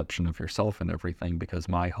like perception of yourself and everything, because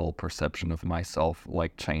my whole perception of myself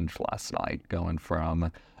like changed last night, going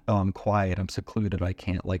from, oh, I'm quiet, I'm secluded, I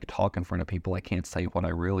can't like talk in front of people, I can't say what I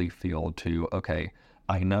really feel, to, okay,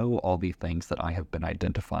 I know all the things that I have been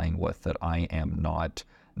identifying with that I am not.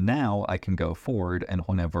 Now I can go forward, and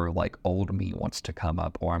whenever like old me wants to come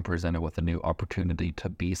up, or I'm presented with a new opportunity to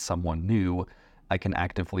be someone new, I can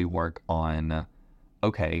actively work on,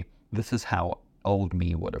 okay, this is how old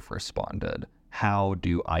me would have responded. How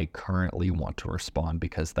do I currently want to respond?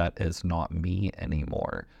 Because that is not me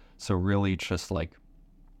anymore. So really just like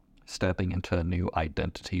stepping into a new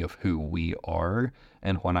identity of who we are.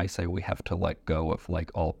 And when I say we have to let go of like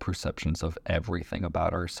all perceptions of everything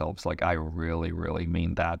about ourselves, like I really, really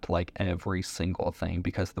mean that, like every single thing,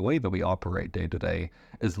 because the way that we operate day to day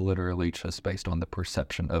is literally just based on the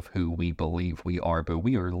perception of who we believe we are. But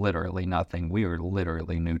we are literally nothing. We are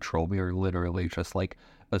literally neutral. We are literally just like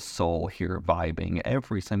a soul here vibing.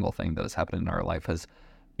 Every single thing that has happened in our life has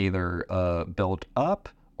either built up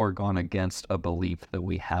or gone against a belief that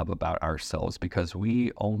we have about ourselves, because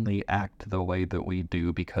we only act the way that we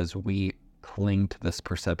do because we cling to this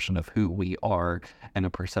perception of who we are, and a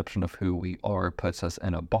perception of who we are puts us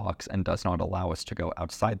in a box and does not allow us to go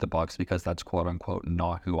outside the box, because that's quote unquote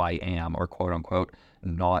not who I am, or quote unquote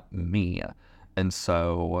not me. And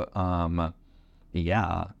so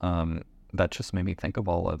that just made me think of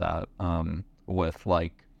all of that, with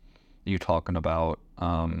like you talking about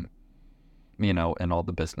you know, in all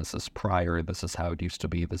the businesses prior, this is how it used to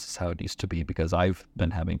be, this is how it used to be, because I've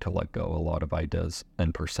been having to let go a lot of ideas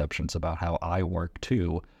and perceptions about how I work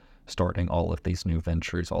too, starting all of these new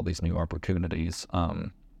ventures, all these new opportunities,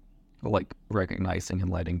 like recognizing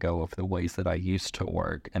and letting go of the ways that I used to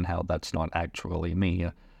work and how that's not actually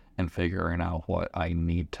me, and figuring out what I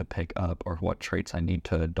need to pick up or what traits I need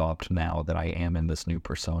to adopt now that I am in this new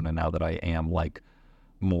persona, now that I am like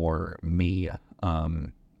more me,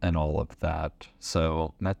 and all of that.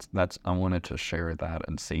 So that's I wanted to share that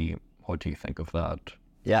and see what do you think of that.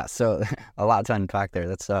 Yeah, so a lot to unpack there.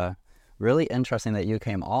 That's really interesting that you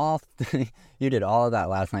came you did all of that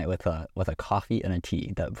last night with a coffee and a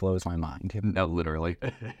tea. That blows my mind. No, literally.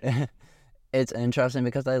 It's interesting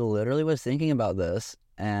because I literally was thinking about this,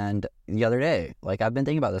 and the other day, like I've been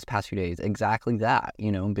thinking about this past few days, exactly that,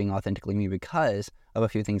 you know, being authentically me because of a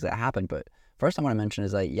few things that happened. But first I want to mention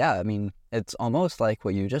is like, yeah, I mean, it's almost like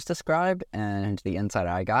what you just described, and the insight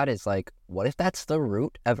I got is like, what if that's the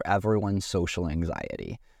root of everyone's social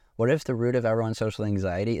anxiety? What if the root of everyone's social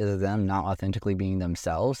anxiety is them not authentically being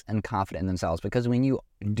themselves and confident in themselves? Because when you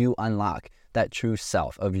do unlock that true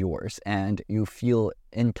self of yours and you feel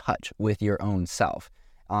in touch with your own self,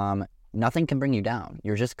 nothing can bring you down.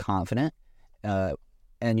 You're just confident,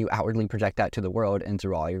 and you outwardly project that to the world and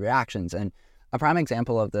through all your reactions. And a prime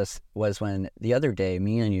example of this was when the other day,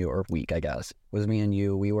 me and you, or week, I guess, was me and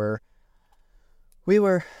you, we were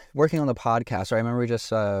working on the podcast. Or I remember we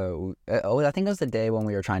just, I think it was the day when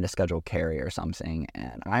we were trying to schedule Carrie or something.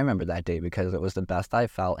 And I remember that day because it was the best I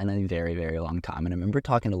felt in a very, very long time. And I remember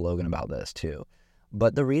talking to Logan about this too.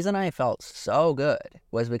 But the reason I felt so good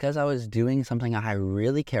was because I was doing something I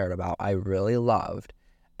really cared about, I really loved.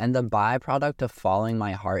 And the byproduct of following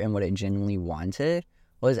my heart and what it genuinely wanted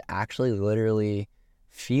was actually literally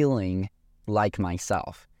feeling like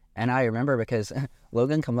myself. And I remember because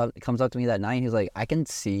Logan comes up to me that night. He's like, I can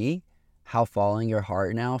see how following your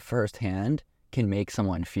heart now firsthand can make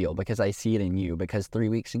someone feel, because I see it in you. Because 3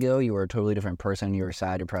 weeks ago, you were a totally different person. You were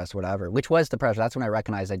sad, depressed, whatever, which was depression. That's when I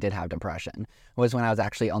recognized I did have depression, was when I was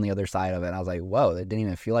actually on the other side of it. I was like, whoa, it didn't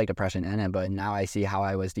even feel like depression in it. But now I see how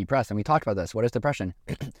I was depressed. And we talked about this. What is depression?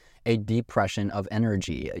 A depression of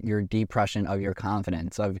energy, your depression of your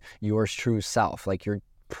confidence, of your true self. Like, you're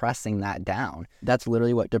pressing that down. That's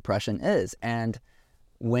literally what depression is. And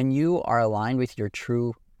when you are aligned with your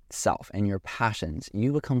true self and your passions,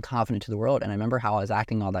 you become confident to the world. And I remember how I was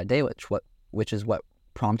acting all that day, which is what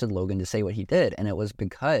prompted Logan to say what he did. And it was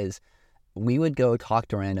because we would go talk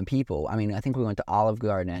to random people. I mean, I think we went to Olive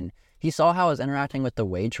Garden, and he saw how I was interacting with the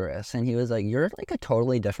waitress, and he was like, you're like a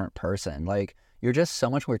totally different person. Like, you're just so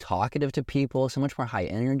much more talkative to people, so much more high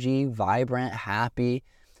energy, vibrant, happy.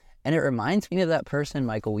 And it reminds me of that person,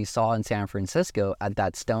 Michael, we saw in San Francisco at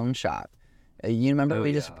that stone shop. You remember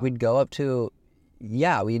we'd go up to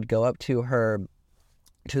her,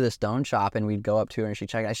 to the stone shop, and we'd go up to her and she'd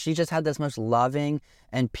check it out. She just had this most loving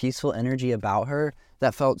and peaceful energy about her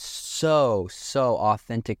that felt so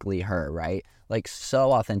authentically her, right? Like,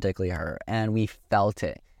 so authentically her. And we felt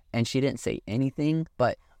it. And she didn't say anything,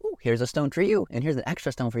 but, ooh, here's a stone for you, and here's an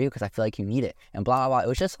extra stone for you because I feel like you need it, and blah, blah, blah. It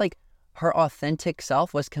was just like her authentic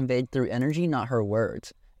self was conveyed through energy, not her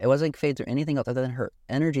words. It wasn't conveyed through anything else other than her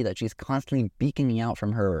energy that she's constantly beaking out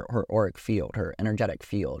from her auric field, her energetic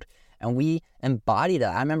field. And we embodied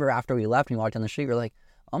that. I remember after we left and we walked down the street, we were like,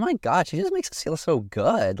 oh my God, she just makes us feel so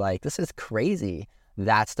good. Like, this is crazy.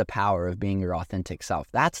 That's the power of being your authentic self.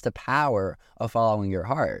 That's the power of following your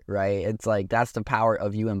heart, right? It's like, that's the power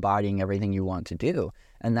of you embodying everything you want to do.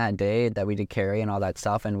 And that day that we did Carrie and all that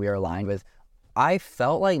stuff, and we were aligned with, I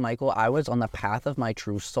felt like, Michael, I was on the path of my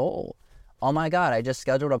true soul. Oh my God, I just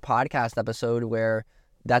scheduled a podcast episode where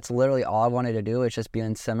that's literally all I wanted to do, is just be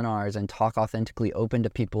in seminars and talk authentically open to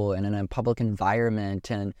people and in a public environment,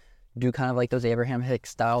 and do kind of like those Abraham Hicks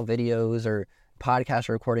style videos or podcast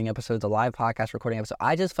recording episodes, a live podcast recording episode.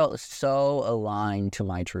 I just felt so aligned to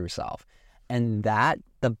my true self. And that,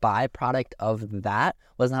 the byproduct of that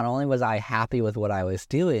was, not only was I happy with what I was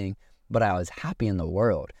doing, but I was happy in the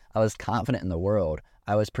world. I was confident in the world.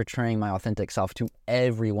 I was portraying my authentic self to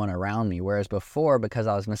everyone around me. Whereas before, because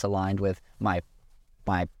I was misaligned with my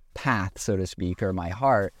path, so to speak, or my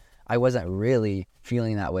heart, I wasn't really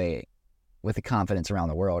feeling that way with the confidence around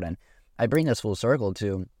the world. And I bring this full circle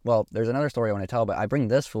to, well, there's another story I want to tell, but I bring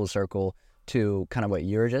this full circle to kind of what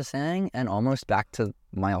you were just saying, and almost back to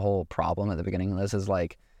my whole problem at the beginning of this is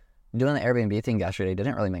like, doing the Airbnb thing yesterday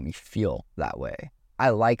didn't really make me feel that way. I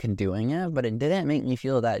like doing it, but it didn't make me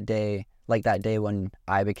feel that day like that day when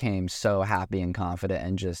I became so happy and confident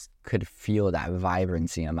and just could feel that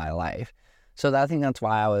vibrancy in my life. So I think that's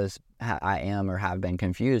why I am or have been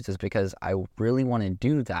confused, is because I really want to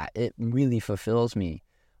do that. It really fulfills me.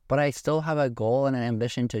 But I still have a goal and an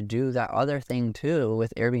ambition to do that other thing too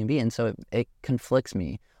with Airbnb. And so it conflicts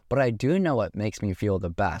me. But I do know what makes me feel the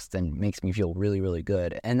best and makes me feel really, really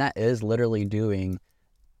good. And that is literally doing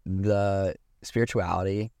the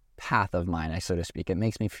spirituality path of mine, so to speak. It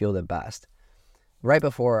makes me feel the best. Right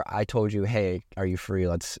before I told you, hey, are you free?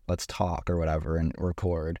 Let's talk or whatever and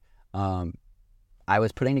record. I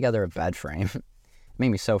was putting together a bed frame. It made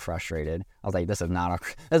me so frustrated. I was like, this is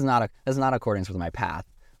not accordance with my path.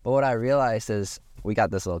 But what I realized is we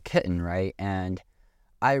got this little kitten, right? And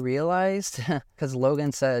I realized, because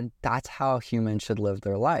Logan said that's how humans should live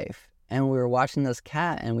their life. And we were watching this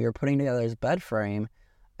cat and we were putting together his bed frame,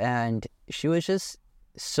 and she was just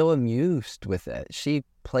so amused with it. She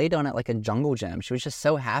played on it like a jungle gym. She was just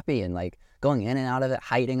so happy and like going in and out of it,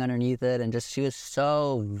 hiding underneath it, and just, she was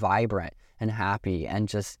so vibrant and happy, and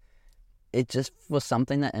just, it just was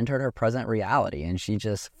something that entered her present reality, and she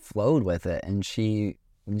just flowed with it, and she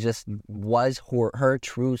just was her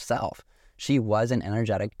true self. She was an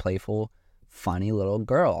energetic, playful, funny little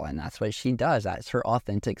girl, and that's what she does. That's her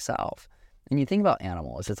authentic self. And you think about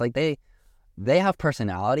animals, it's like they have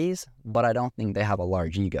personalities, but I don't think they have a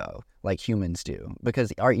large ego like humans do,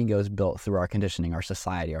 because our ego is built through our conditioning, our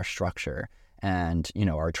society, our structure, and, you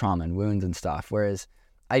know, our trauma and wounds and stuff. Whereas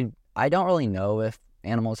I don't really know if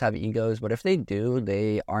animals have egos, but if they do,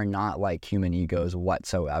 they are not like human egos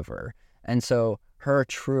whatsoever. And so her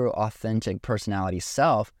true authentic personality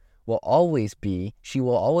self will always be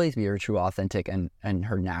her true authentic and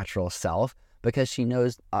her natural self, because she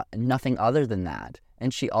knows nothing other than that.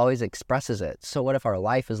 And she always expresses it. So what if our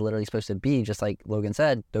life is literally supposed to be, just like Logan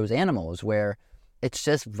said, those animals where it's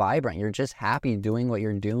just vibrant. You're just happy doing what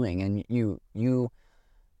you're doing, and you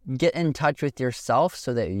get in touch with yourself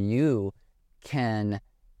so that you can,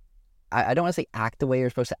 I don't want to say act the way you're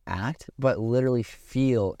supposed to act, but literally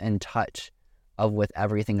feel in touch of with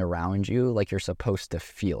everything around you like you're supposed to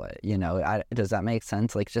feel it. Does that make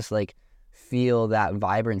sense? Like, just like feel that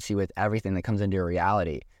vibrancy with everything that comes into your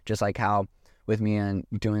reality. Just like how with me and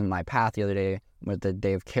doing my path the other day with the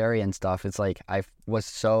day of carry and stuff, it's like I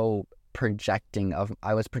was projecting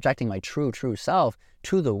my true self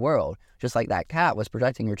to the world, just like that cat was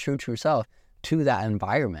projecting her true self to that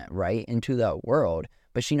environment, right, into that world.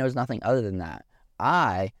 But she knows nothing other than that.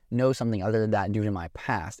 I know something other than that due to my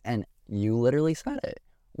past. And you literally said it.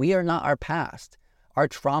 We are not our past. Our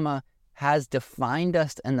trauma has defined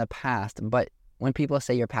us in the past, but when people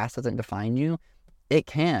say your past doesn't define you, it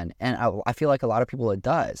can. And I feel like a lot of people, it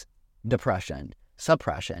does. Depression,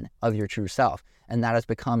 suppression of your true self. And that has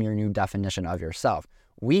become your new definition of yourself.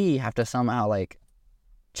 We have to somehow like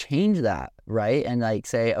change that, right? And like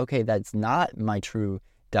say, okay, that's not my true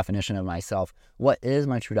definition of myself. What is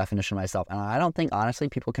my true definition of myself? And I don't think, honestly,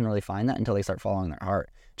 people can really find that until they start following their heart.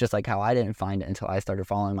 Just like how I didn't find it until I started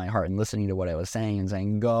following my heart and listening to what I was saying and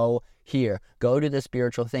saying, go here, go do the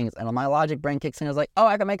spiritual things. And my logic brain kicks in and is like, oh,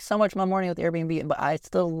 I can make so much more money with Airbnb, but I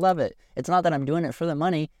still love it. It's not that I'm doing it for the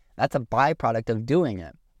money. That's a byproduct of doing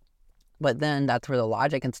it. But then that's where the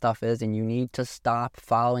logic and stuff is, and you need to stop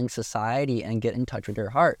following society and get in touch with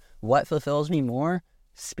your heart. What fulfills me more?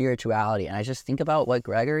 Spirituality. And I just think about what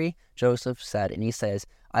Gregory Joseph said, and he says,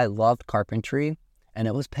 I loved carpentry and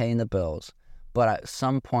it was paying the bills. But at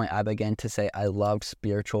some point I began to say I loved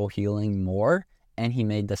spiritual healing more, and he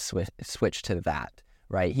made the switch to that,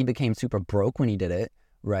 right? He became super broke when he did it,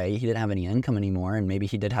 right? He didn't have any income anymore, and maybe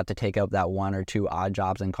he did have to take up that 1 or 2 odd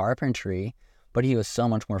jobs in carpentry, but he was so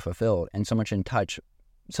much more fulfilled and so much in touch,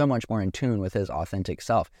 so much more in tune with his authentic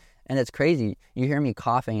self. And it's crazy. You hear me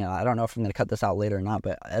coughing. I don't know if I'm going to cut this out later or not,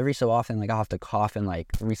 but every so often, like, I'll have to cough and like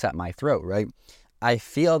reset my throat, right? I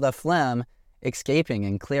feel the phlegm escaping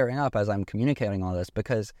and clearing up as I'm communicating all this,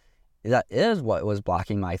 because that is what was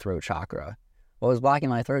blocking my throat chakra. What was blocking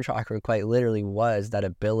my throat chakra quite literally was that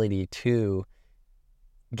ability to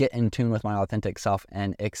get in tune with my authentic self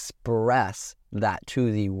and express that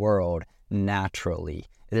to the world naturally.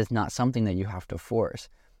 It is not something that you have to force.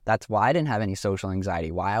 That's why I didn't have any social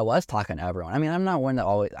anxiety, why I was talking to everyone. I mean, I'm not one that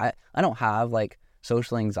always, I don't have like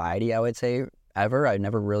social anxiety, I would say, ever. I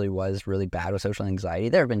never really was really bad with social anxiety.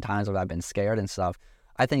 There have been times where I've been scared and stuff.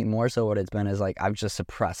 I think more so what it's been is like I've just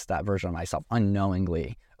suppressed that version of myself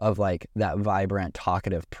unknowingly, of like that vibrant,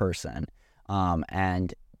 talkative person.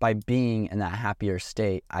 And by being in that happier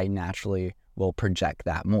state, I naturally will project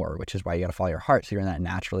that more, which is why you got to follow your heart. So you're in that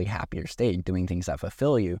naturally happier state, doing things that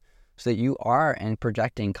fulfill you, so that you are and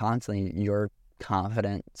projecting constantly your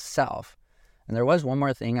confident self. And there was one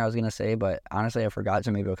more thing I was going to say, but honestly, I forgot,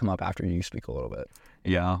 so maybe it'll come up after you speak a little bit.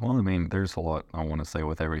 Yeah, well, I mean, there's a lot I want to say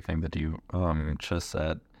with everything that you just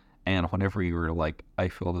said. And whenever you were like, I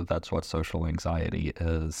feel that that's what social anxiety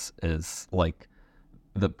is like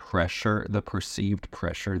the pressure, the perceived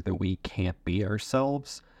pressure that we can't be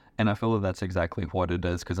ourselves. And I feel that that's exactly what it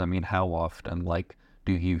is, because I mean, how often, like,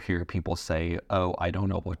 do you hear people say, oh, I don't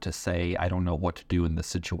know what to say, I don't know what to do in this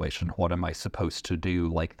situation, what am I supposed to do?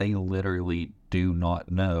 Like, they literally do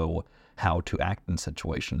not know how to act in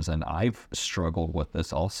situations. And I've struggled with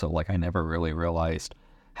this also. Like, I never really realized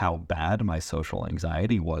how bad my social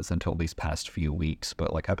anxiety was until these past few weeks.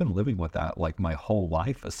 But like, I've been living with that like my whole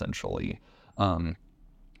life, essentially. But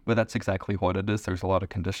that's exactly what it is. There's a lot of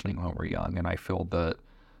conditioning when we're young. And I feel that,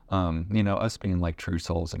 us being like true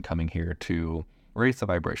souls and coming here to raise the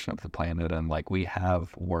vibration of the planet, and like we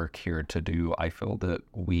have work here to do, I feel that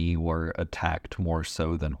we were attacked more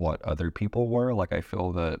so than what other people were. Like, I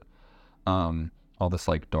feel that all this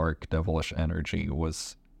like dark devilish energy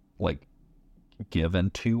was like given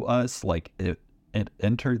to us. Like it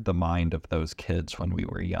entered the mind of those kids when we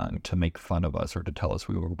were young to make fun of us or to tell us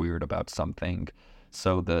we were weird about something,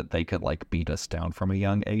 so that they could like beat us down from a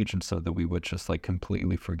young age, and so that we would just like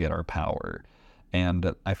completely forget our power.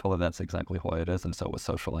 And I feel that that's exactly what it is. And so with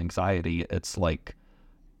social anxiety, it's like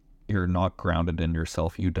you're not grounded in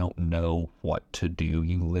yourself. You don't know what to do.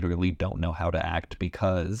 You literally don't know how to act,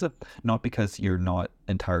 not because you're not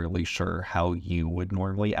entirely sure how you would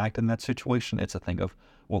normally act in that situation. It's a thing of,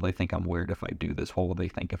 will they think I'm weird if I do this? What will they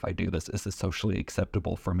think if I do this? Is this socially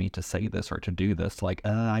acceptable for me to say this or to do this? Like,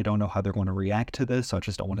 I don't know how they're going to react to this, so I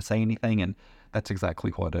just don't want to say anything. And that's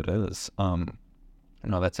exactly what it is. No,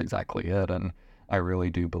 that's exactly it. And I really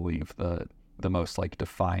do believe that the most like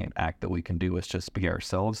defiant act that we can do is just be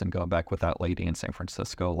ourselves. And going back with that lady in San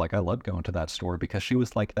Francisco, like I loved going to that store because she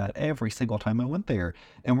was like that every single time I went there.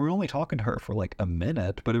 And we're only talking to her for like a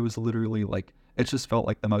minute, but it was literally like, it just felt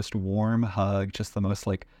like the most warm hug, just the most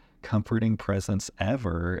like comforting presence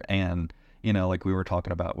ever. And, you know, like we were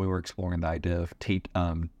talking about, we were exploring the idea of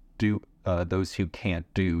those who can't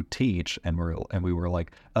do teach, and we were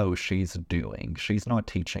like, oh, she's doing, she's not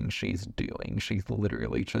teaching, she's doing, she's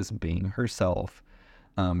literally just being herself.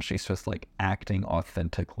 She's just like acting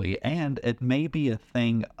authentically. And it may be a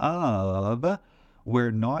thing of,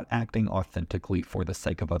 we're not acting authentically for the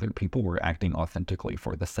sake of other people, we're acting authentically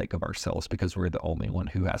for the sake of ourselves, because we're the only one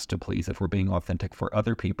who has to please. If we're being authentic for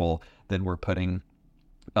other people, then we're putting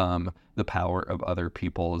the power of other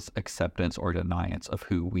people's acceptance or deniance of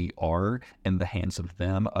who we are in the hands of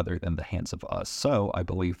them other than the hands of us. So I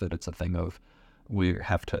believe that it's a thing of, we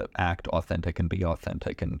have to act authentic and be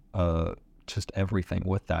authentic, and just everything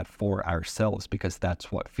with that for ourselves, because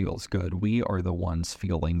that's what feels good. We are the ones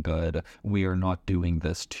feeling good. We are not doing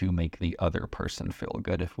this to make the other person feel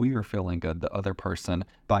good. If we are feeling good, the other person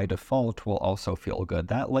by default will also feel good.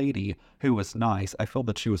 That lady who was nice, I feel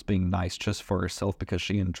that she was being nice just for herself because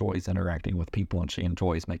she enjoys interacting with people and she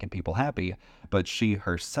enjoys making people happy, but she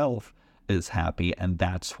herself is happy, and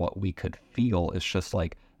that's what we could feel. It's just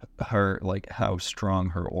like her, like how strong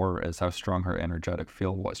her aura is, how strong her energetic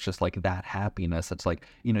field was, just like that happiness. It's like,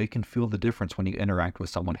 you know, you can feel the difference when you interact with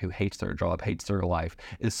someone who hates their job, hates their life,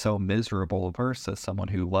 is so miserable, versus someone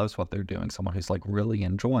who loves what they're doing, someone who's like really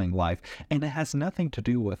enjoying life. And it has nothing to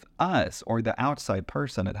do with us or the outside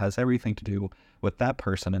person. It has everything to do with that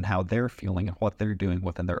person and how they're feeling and what they're doing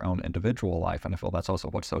within their own individual life. And I feel that's also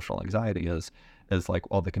what social anxiety is like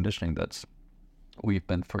all the conditioning that's we've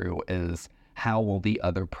been through is, how will the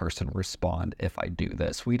other person respond if I do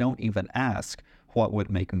this? We don't even ask, what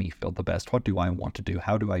would make me feel the best? What do I want to do?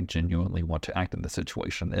 How do I genuinely want to act in the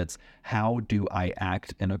situation? It's, how do I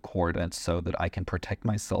act in accordance so that I can protect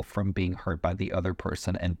myself from being hurt by the other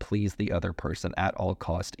person and please the other person at all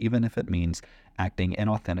cost, even if it means acting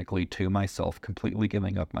inauthentically to myself, completely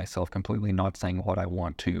giving up myself, completely not saying what I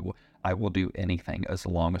want to. I will do anything as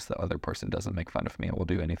long as the other person doesn't make fun of me. I will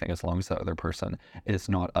do anything as long as the other person is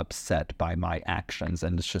not upset by my actions.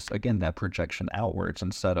 And it's just, again, that projection outwards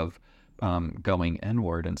instead of going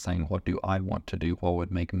inward and saying, what do I want to do? What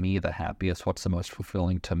would make me the happiest? What's the most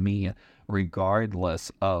fulfilling to me,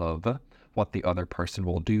 regardless of what the other person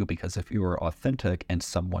will do? Because if you are authentic and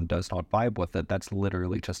someone does not vibe with it, that's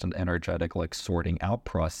literally just an energetic, like sorting out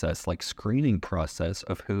process, like screening process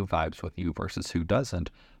of who vibes with you versus who doesn't.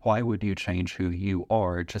 Why would you change who you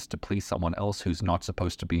are just to please someone else who's not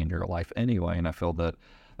supposed to be in your life anyway? And I feel that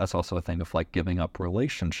that's also a thing of like giving up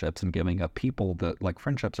relationships and giving up people that, like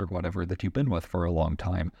friendships or whatever, that you've been with for a long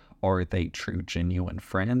time. Are they true, genuine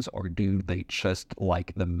friends, or do they just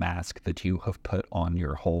like the mask that you have put on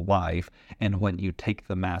your whole life? And when you take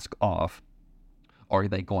the mask off, are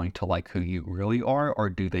they going to like who you really are, or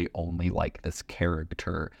do they only like this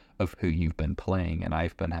character of who you've been playing? And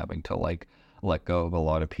I've been having to like let go of a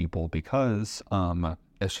lot of people because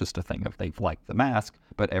it's just a thing of they've liked the mask,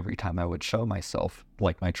 but every time I would show myself,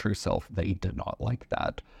 like my true self, they did not like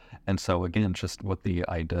that. And so again, just with the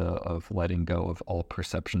idea of letting go of all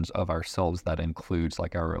perceptions of ourselves, that includes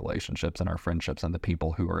like our relationships and our friendships and the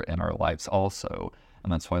people who are in our lives also.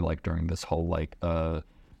 And that's why like during this whole like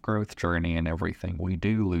growth journey and everything, we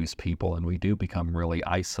do lose people and we do become really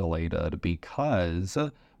isolated because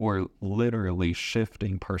we're literally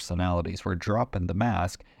shifting personalities. We're dropping the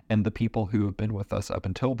mask, and the people who have been with us up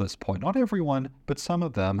until this point, not everyone, but some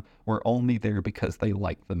of them, were only there because they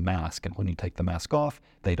like the mask. And when you take the mask off,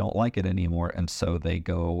 they don't like it anymore, and so they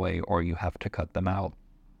go away, or you have to cut them out.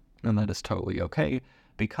 And that is totally okay,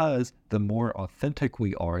 because the more authentic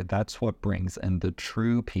we are, that's what brings in the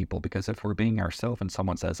true people. Because if we're being ourselves and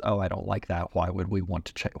someone says, oh, I don't like that, why would we want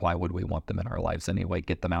to check? Why would we want them in our lives anyway?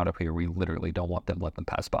 Get them out of here. We literally don't want them. Let them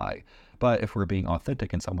pass by. But if we're being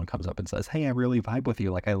authentic and someone comes up and says, hey, I really vibe with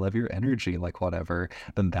you, like I love your energy, like whatever,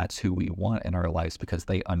 then that's who we want in our lives, because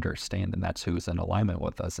they understand, and that's who's in alignment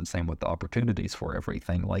with us. And same with the opportunities for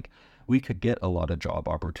everything. Like we could get a lot of job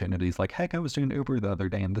opportunities. Like, heck, I was doing Uber the other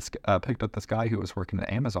day, and this picked up this guy who was working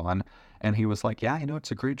at Amazon, and he was like, yeah, I know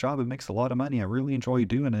it's a great job. It makes a lot of money. I really enjoy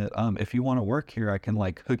doing it. If you want to work here, I can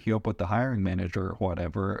like hook you up with the hiring manager or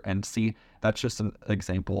whatever. And see, that's just an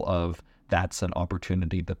example of, that's an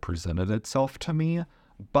opportunity that presented itself to me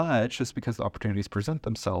But just because the opportunities present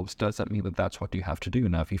themselves doesn't mean that that's what you have to do.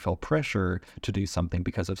 Now, if you feel pressure to do something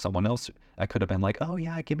because of someone else, I could have been like, oh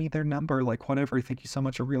yeah, give me their number, like whatever, thank you so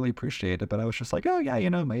much, I really appreciate it. But I was just like, oh yeah,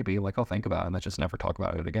 maybe, like I'll think about it and then just never talk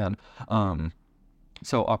about it again.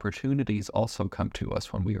 So opportunities also come to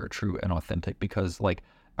us when we are true and authentic, because like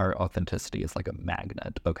our authenticity is like a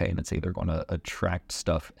magnet, okay? And it's either going to attract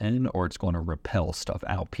stuff in or it's going to repel stuff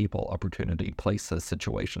out. People, opportunity, places,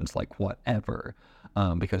 situations, like whatever,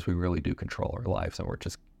 because we really do control our lives and we're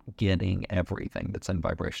just getting everything that's in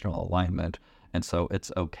vibrational alignment. And so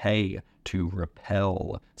it's okay to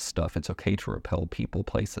repel stuff. It's okay to repel people,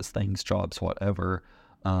 places, things, jobs, whatever,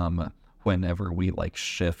 whenever we like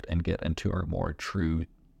shift and get into our more true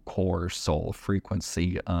core soul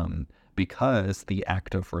frequency, because the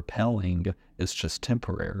act of repelling is just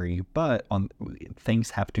temporary, but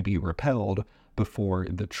things have to be repelled before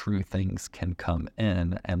the true things can come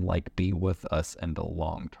in and like be with us in the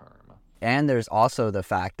long term. And there's also the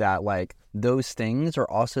fact that like those things are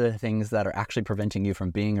also the things that are actually preventing you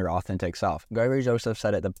from being your authentic self. Gregory Joseph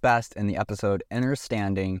said it the best in the episode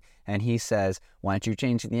Understanding, and he says, once you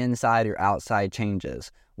change the inside, your outside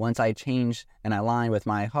changes. Once I change and align with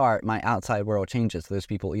my heart, my outside world changes. Those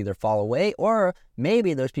people either fall away, or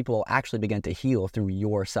maybe those people will actually begin to heal through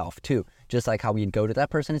yourself too. Just like how we'd go to that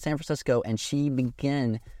person in San Francisco and she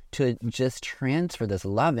began to just transfer this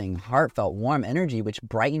loving, heartfelt, warm energy, which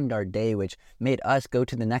brightened our day, which made us go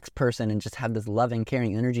to the next person and just have this loving,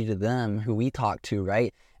 caring energy to them who we talk to,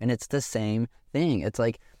 right? And it's the same thing. It's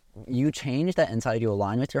like you change that inside, you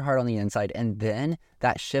align with your heart on the inside, and then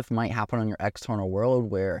that shift might happen on your external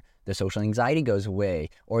world where the social anxiety goes away,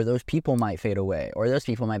 or those people might fade away, or those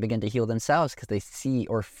people might begin to heal themselves because they see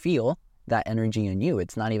or feel that energy in you.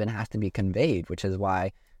 It's not even has to be conveyed, which is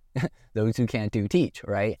why those who can't do teach,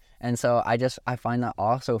 right? And so I find that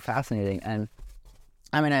also fascinating. And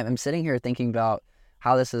I mean, I'm sitting here thinking about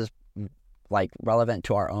how this is like relevant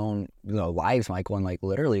to our own, lives, Michael, and like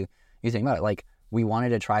literally you think about it, like we wanted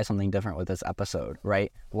to try something different with this episode,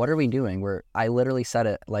 right? What are we doing? I literally said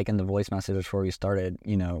it like in the voice message before we started,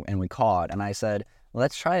 and we called, and I said,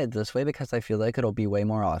 let's try it this way because I feel like it'll be way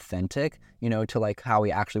more authentic, to like how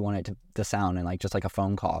we actually want it to sound, and like just like a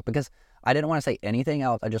phone call, because I didn't want to say anything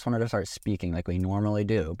else. I just wanted to start speaking like we normally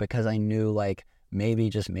do, because I knew like maybe,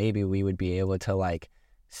 just maybe, we would be able to like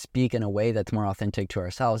speak in a way that's more authentic to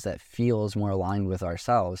ourselves, that feels more aligned with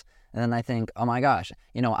ourselves. And then I think, oh my gosh,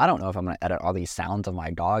 I don't know if I'm going to edit all these sounds of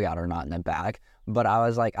my dog out or not in the back, but I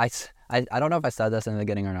was like, I don't know if I said this in the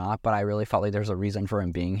beginning or not, but I really felt like there's a reason for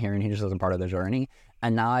him being here and he just isn't part of the journey.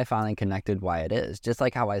 And now I finally connected why it is. Just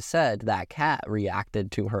like how I said, that cat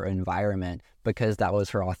reacted to her environment because that was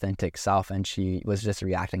her authentic self, and she was just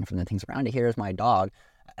reacting from the things around it. Here's my dog.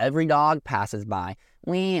 Every dog passes by,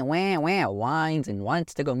 wah, wah, wah, whines and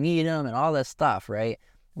wants to go meet him and all this stuff, right?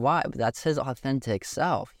 Why? That's his authentic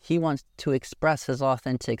self. He wants to express his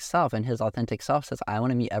authentic self, and his authentic self says, I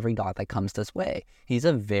want to meet every dog that comes this way. He's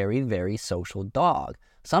a very, very social dog.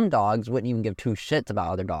 Some dogs wouldn't even give two shits about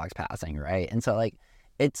other dogs passing, right? And so like,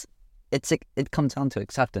 it comes down to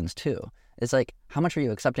acceptance too. It's like, how much are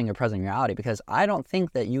you accepting your present reality? Because I don't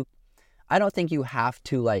think you have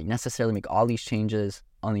to like necessarily make all these changes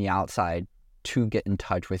on the outside to get in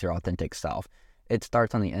touch with your authentic self. It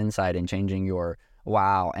starts on the inside and changing your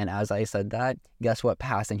wow. And as I said that, guess what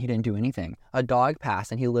passed? And he didn't do anything. A dog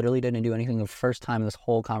passed and he literally didn't do anything the first time in this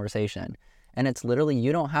whole conversation. And it's literally,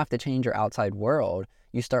 you don't have to change your outside world.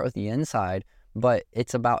 You start with the inside, but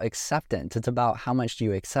it's about acceptance. It's about how much do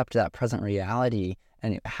you accept that present reality,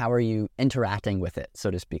 and how are you interacting with it, so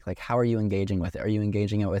to speak? Like, how are you engaging with it? Are you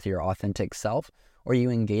engaging it with your authentic self, or are you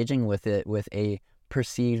engaging with it with a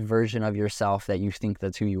perceived version of yourself that you think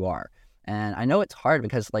that's who you are? And I know it's hard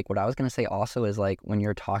because like what I was going to say also is like when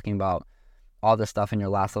you're talking about all this stuff in your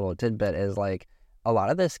last little tidbit is like a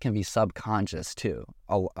lot of this can be subconscious too.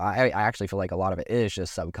 I actually feel like a lot of it is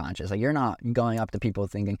just subconscious. Like you're not going up to people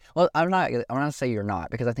thinking, well, I'm not going to say you're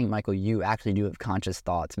not, because I think, Michael, you actually do have conscious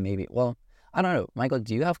thoughts. Maybe, well, I don't know. Michael,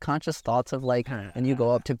 do you have conscious thoughts of like, and you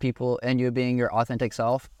go up to people and you being your authentic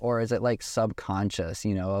self, or is it like subconscious,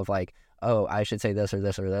 of like, oh, I should say this or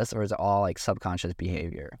this or this, or is it all like subconscious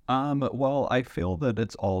behavior? Well, I feel that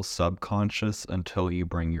it's all subconscious until you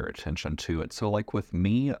bring your attention to it. So like with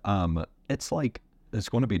me, it's like, it's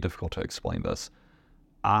going to be difficult to explain this.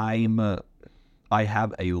 I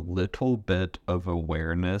have a little bit of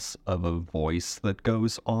awareness of a voice that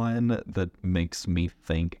goes on that makes me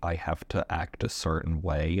think I have to act a certain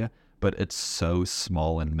way, but it's so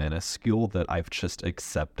small and minuscule that I've just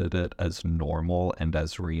accepted it as normal and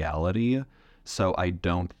as reality. So I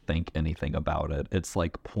don't think anything about it. It's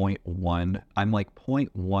like point 0.1. I'm like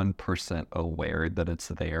 0.1% aware that it's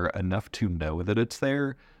there, enough to know that it's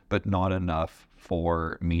there, but not enough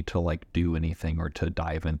for me to like do anything or to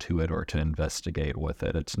dive into it or to investigate with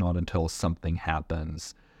it. It's not until something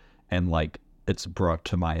happens and like it's brought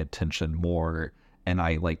to my attention more and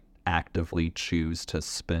I like actively choose to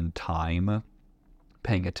spend time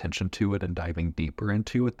paying attention to it and diving deeper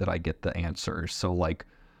into it that I get the answers. So like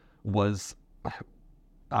was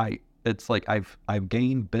I it's like I've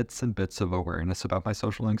gained bits and bits of awareness about my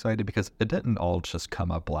social anxiety because it didn't all just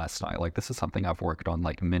come up last night. Like this is something I've worked on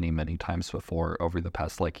like many times before over the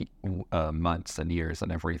past like months and years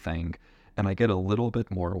and everything. And I get a little bit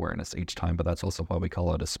more awareness each time, but that's also why we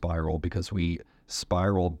call it a spiral, because we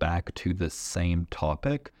spiral back to the same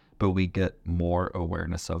topic, but we get more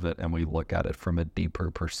awareness of it and we look at it from a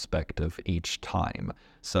deeper perspective each time.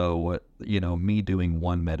 So, you know, me doing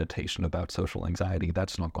one meditation about social anxiety,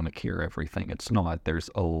 that's not going to cure everything. It's not.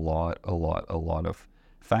 There's a lot of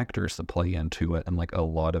factors to play into it and like a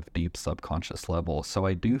lot of deep subconscious levels. So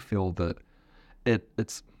I do feel that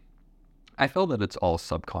I feel that it's all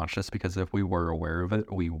subconscious, because if we were aware of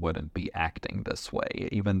it, we wouldn't be acting this way,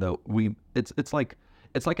 even though it's like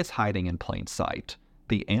it's hiding in plain sight.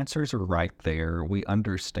 The answers are right there. We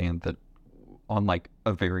understand that on like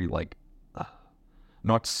a very like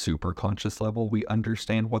not super conscious level, we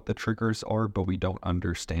understand what the triggers are, but we don't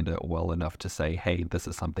understand it well enough to say, hey, this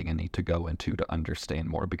is something I need to go into to understand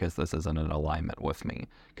more because this isn't in alignment with me.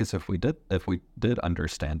 Because if we did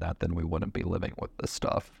understand that, then we wouldn't be living with this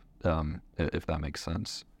stuff, if that makes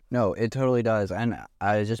sense. No, it totally does. And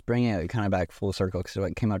I was just bringing it kind of back full circle because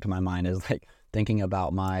what came up to my mind is like thinking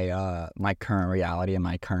about my my current reality and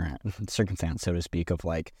my current circumstance, so to speak, of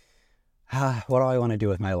like, what do I want to do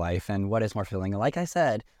with my life and what is more fulfilling? Like I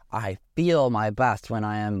said, I feel my best when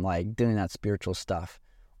I am like doing that spiritual stuff.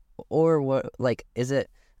 Or what, like, is it,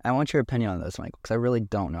 I want your opinion on this, Michael, because I really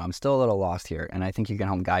don't know. I'm still a little lost here, and I think you can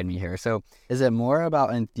help guide me here. So is it more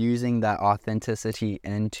about infusing that authenticity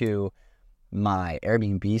into my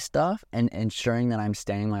Airbnb stuff and ensuring that I'm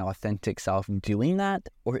staying my authentic self doing that?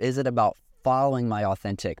 Or is it about following my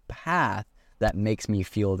authentic path that makes me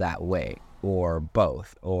feel that way? Or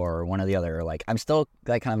both, or one or the other? Like I'm still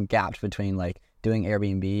like kind of gapped between like doing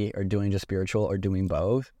Airbnb or doing just spiritual or doing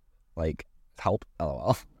both. Like help,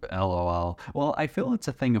 lol. LOL. Well, I feel it's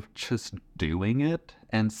a thing of just doing it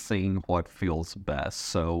and seeing what feels best.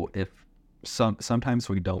 So if sometimes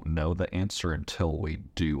we don't know the answer until we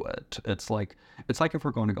do it. It's like if we're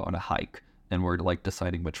going to go on a hike and we're like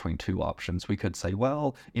deciding between two options, we could say,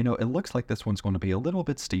 well, you know, it looks like this one's going to be a little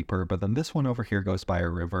bit steeper, but then this one over here goes by a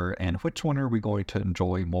river, and which one are we going to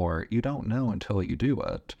enjoy more? You don't know until you do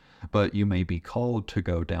it, but you may be called to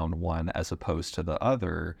go down one as opposed to the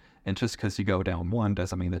other. And just because you go down one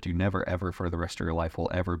doesn't mean that you never ever for the rest of your life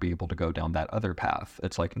will ever be able to go down that other path.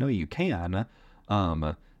 It's like, no, you can.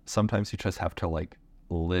 Sometimes you just have to like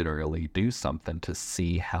literally do something to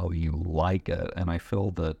see how you like it. And I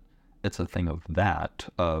feel that it's a thing of that,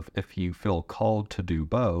 of if you feel called to do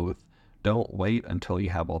both, don't wait until you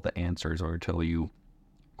have all the answers or until you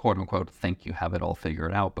quote unquote think you have it all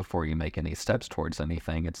figured out before you make any steps towards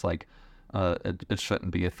anything. It's like it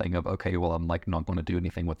shouldn't be a thing of, okay, well, I'm like not going to do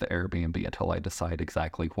anything with the Airbnb until I decide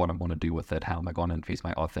exactly what I'm going to do with it. How am I going to infuse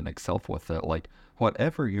my authentic self with it? Like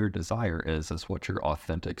whatever your desire is what your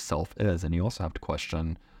authentic self is. And you also have to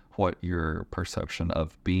question what your perception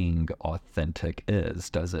of being authentic is.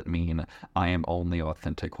 Does it mean I am only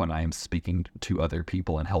authentic when I am speaking to other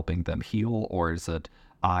people and helping them heal? Or is it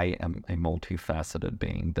I am a multifaceted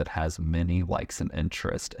being that has many likes and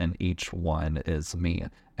interests, and each one is me,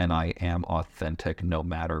 and I am authentic no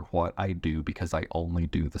matter what I do because I only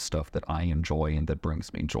do the stuff that I enjoy and that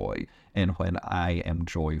brings me joy. And when I am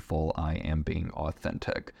joyful, I am being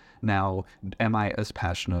authentic. Now, am I as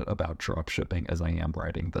passionate about dropshipping as I am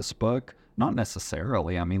writing this book? Not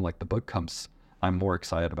necessarily. I mean, like I'm more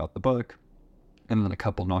excited about the book. And then a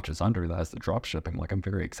couple notches under that is the drop shipping. Like I'm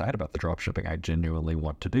very excited about the drop shipping. I genuinely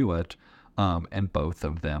want to do it. And both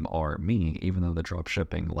of them are me, even though the drop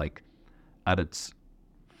shipping, like at its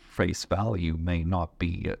face value, may not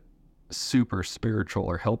be super spiritual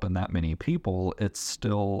or helping that many people. It's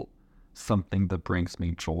still something that brings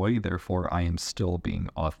me joy. Therefore, I am still being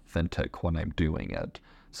authentic when I'm doing it.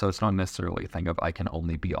 So it's not necessarily a thing of I can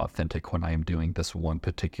only be authentic when I am doing this one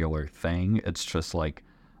particular thing. It's just like,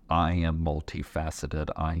 I am multifaceted.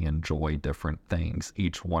 I enjoy different things.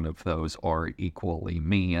 Each one of those are equally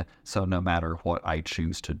me. So no matter what I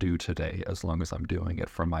choose to do today, as long as I'm doing it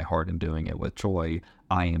from my heart and doing it with joy,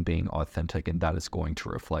 I am being authentic, and that is going to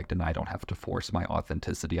reflect, and I don't have to force my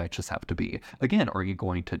authenticity. I just have to be. Again, are you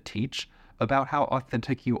going to teach about how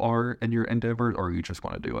authentic you are in your endeavors, or are you just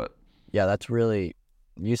going to do it? Yeah, that's really,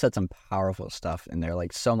 you said some powerful stuff in there,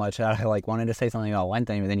 like so much that I like wanted to say something about one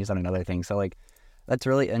thing, but then you said another thing. So like, that's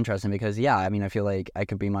really interesting because yeah, I mean, I feel like I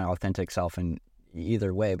could be my authentic self in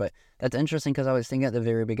either way, but that's interesting because I was thinking at the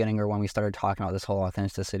very beginning, or when we started talking about this whole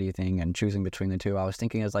authenticity thing and choosing between the two, I was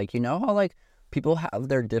thinking is like, you know how like people have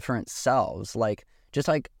their different selves, like just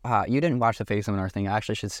like you didn't watch the face seminar thing. I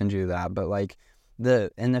actually should send you that, but like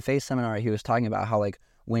in the face seminar, he was talking about how like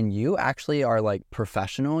when you actually are like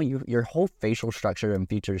professional, your whole facial structure and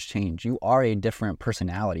features change. You are a different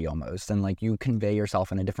personality almost, and like you convey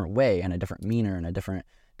yourself in a different way and a different demeanor and a different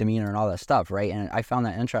demeanor and all that stuff, right? And I found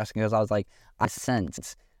that interesting because I was like, I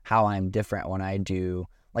sense how I'm different when I do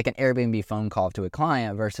like an Airbnb phone call to a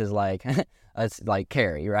client versus like it's like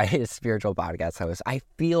Carrie, right? A spiritual podcast host. I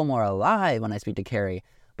feel more alive when I speak to Carrie,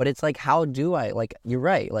 but it's like, how do I, like, you're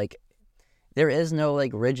right, like there is no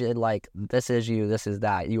like rigid, like this is you, this is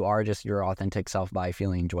that. You are just your authentic self by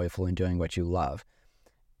feeling joyful and doing what you love.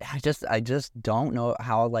 I just don't know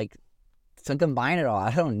how like to combine it all.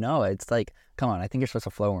 I don't know. It's like, come on, I think you're supposed to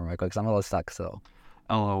flow more, Michael, because I'm a little stuck still.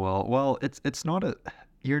 LOL. Well, it's not a,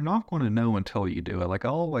 you're not going to know until you do it. Like I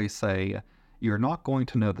always say, you're not going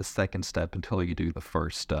to know the second step until you do the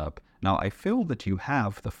first step. Now, I feel that you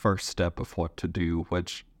have the first step of what to do,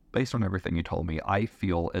 which, based on everything you told me, I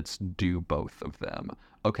feel it's do both of them.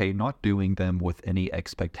 Okay, not doing them with any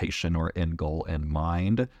expectation or end goal in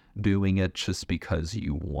mind, doing it just because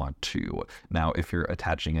you want to. Now, if you're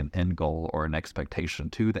attaching an end goal or an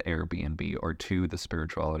expectation to the Airbnb or to the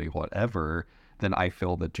spirituality, whatever, then I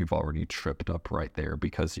feel that you've already tripped up right there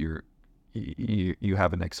because you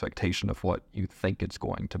have an expectation of what you think it's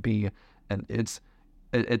going to be, and it's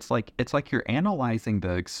like you're analyzing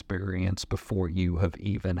the experience before you have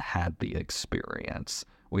even had the experience.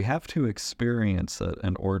 We have to experience it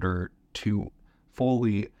in order to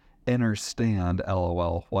fully understand,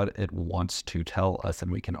 LOL, what it wants to tell us, and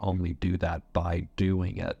we can only do that by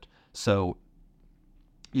doing it. So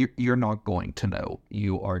you're not going to know.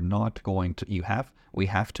 You are not going to, we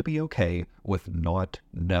have to be okay with not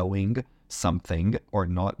knowing something or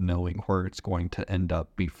not knowing where it's going to end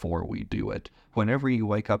up before we do it. Whenever you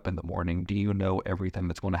wake up in the morning, do you know everything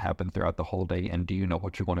that's going to happen throughout the whole day? And do you know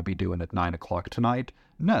what you're going to be doing at 9 o'clock tonight?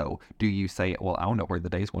 No. Do you say, well, I don't know where the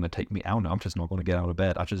day's going to take me. I don't know. I'm just not going to get out of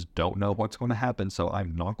bed. I just don't know what's going to happen. So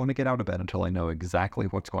I'm not going to get out of bed until I know exactly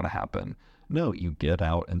what's going to happen. No, you get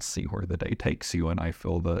out and see where the day takes you. And I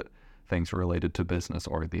feel that things related to business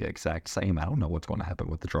are the exact same. I don't know what's going to happen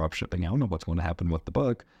with the drop shipping. I don't know what's going to happen with the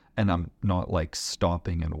book. And I'm not like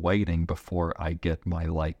stopping and waiting before I get my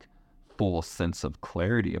like full sense of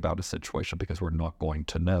clarity about a situation, because we're not going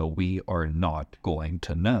to know. We are not going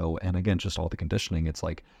to know. And again, just all the conditioning, it's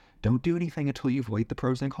like, don't do anything until you've weighed the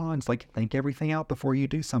pros and cons. Like, think everything out before you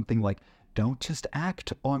do something. Like, don't just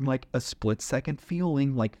act on like a split second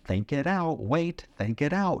feeling. Like, think it out, wait, think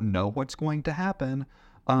it out, know what's going to happen.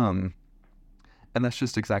 And that's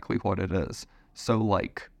just exactly what it is. So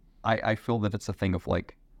like, I feel that it's a thing of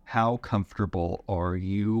like, how comfortable are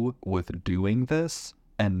you with doing this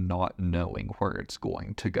and not knowing where it's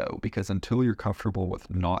going to go? Because until you're comfortable with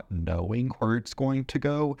not knowing where it's going to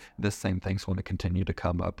go, this same thing's going to continue to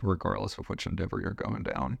come up regardless of which endeavor you're going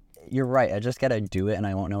down. You're right. I just got to do it, and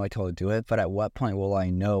I won't know until I do it. But at what point will I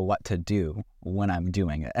know what to do when I'm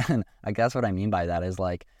doing it? And I guess what I mean by that is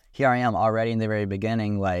like, here I am already in the very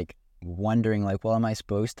beginning, like wondering like, well, am I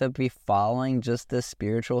supposed to be following just this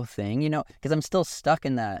spiritual thing? You know, because I'm still stuck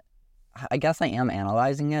in that. I guess I am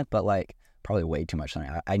analyzing it, but like probably way too much.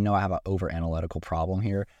 I know I have an over analytical problem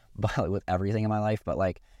here, but with everything in my life, but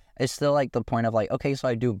like, it's still like the point of like, okay, so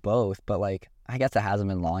I do both, but like, I guess it hasn't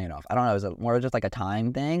been long enough. I don't know. Is it more just like a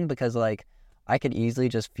time thing? Because like, I could easily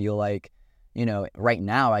just feel like, you know, right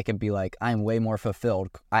now I could be like, I'm way more fulfilled.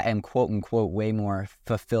 I am quote unquote way more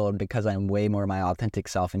fulfilled because I'm way more my authentic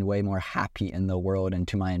self and way more happy in the world and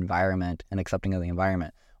to my environment and accepting of the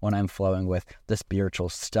environment when I'm flowing with the spiritual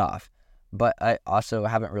stuff. But I also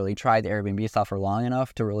haven't really tried the Airbnb stuff for long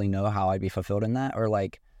enough to really know how I'd be fulfilled in that. Or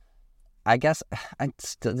like, I guess,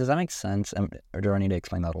 does that make sense? Or do I need to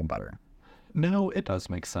explain that a little better? No, it does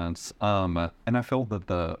make sense. And I feel that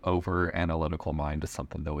the over analytical mind is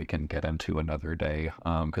something that we can get into another day.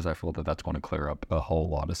 Because I feel that that's going to clear up a whole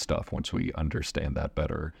lot of stuff once we understand that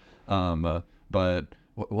better. But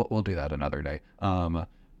we'll do that another day.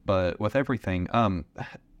 But with everything,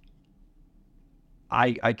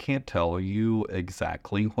 I can't tell you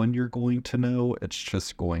exactly when you're going to know. It's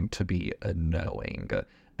just going to be a knowing.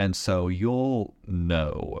 And so you'll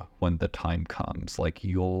know when the time comes. Like,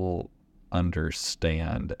 you'll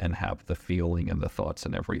understand and have the feeling and the thoughts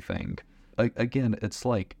and everything. Again, it's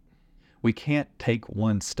like we can't take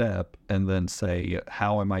one step and then say,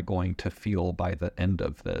 how am I going to feel by the end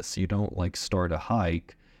of this? You don't like start a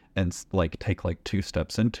hike and like take like 2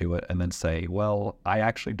 steps into it and then say, well, I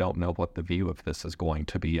actually don't know what the view of this is going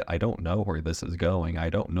to be. I don't know where this is going. I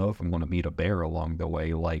don't know if I'm going to meet a bear along the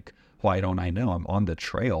way. Like, why don't I know? I'm on the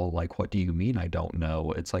trail. Like, what do you mean I don't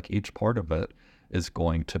know? It's like each part of it is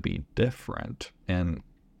going to be different. And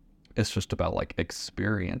it's just about like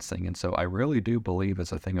experiencing. And so I really do believe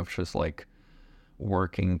it's a thing of just like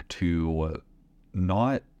working to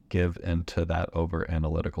not give into that over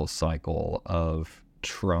analytical cycle of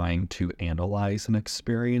trying to analyze an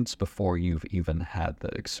experience before you've even had the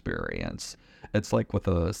experience. It's like with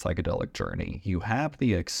a psychedelic journey. You have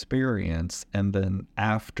the experience and then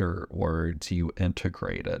afterwards you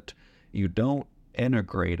integrate it. You don't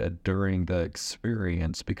integrate it during the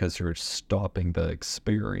experience because you're stopping the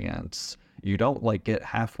experience. You don't like get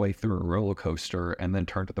halfway through a roller coaster and then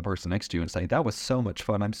turn to the person next to you and say, that was so much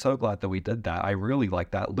fun. I'm so glad that we did that. I really like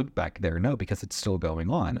that loop back there. No, because it's still going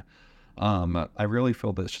on. I really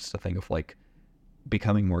feel that it's just a thing of like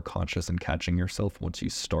becoming more conscious and catching yourself once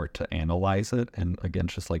you start to analyze it. And again,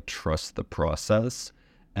 just like trust the process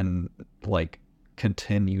and like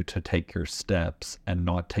continue to take your steps and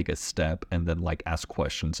not take a step and then like ask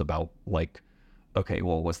questions about like, okay,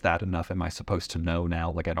 well, was that enough? Am I supposed to know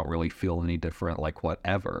now? Like, I don't really feel any different, like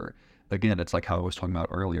whatever. Again, it's like how I was talking about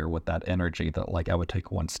earlier with that energy that like I would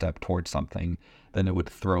take one step towards something, then it would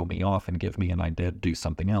throw me off and give me an idea to do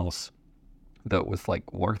something else that was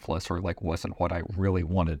like worthless or like wasn't what I really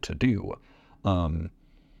wanted to do.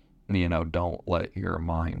 Don't let your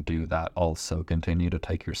mind do that. Also continue to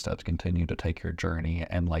take your steps, continue to take your journey,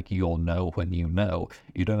 and like you'll know when you know.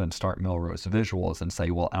 You don't start Melrose Visuals and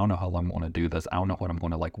say, well, I don't know how long I'm going to do this. I don't know when I'm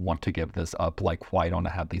going to like want to give this up. Like, why don't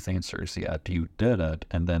I have these answers yet? You did it,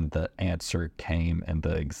 and then the answer came in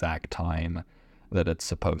the exact time that it's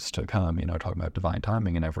supposed to come, talking about divine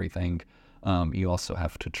timing and everything. You also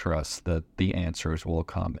have to trust that the answers will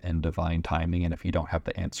come in divine timing. And if you don't have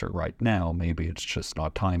the answer right now, maybe it's just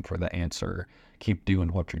not time for the answer. Keep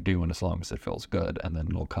doing what you're doing as long as it feels good, and then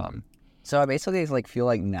it'll come. So I basically like feel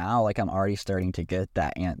like now, like I'm already starting to get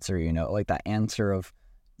that answer, like that answer of,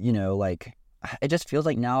 like it just feels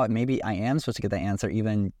like now maybe I am supposed to get the answer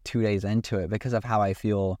even 2 days into it because of how I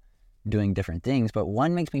feel doing different things. But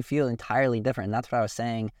one makes me feel entirely different. And that's what I was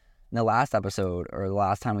saying in the last episode or the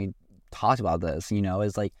last time we talked about this,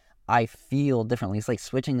 is like I feel differently. It's like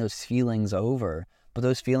switching those feelings over, but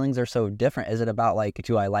those feelings are so different. Is it about like,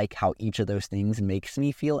 do I like how each of those things makes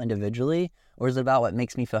me feel individually, or is it about what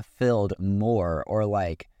makes me fulfilled more, or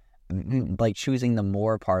like choosing the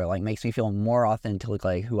more part, like makes me feel more authentic,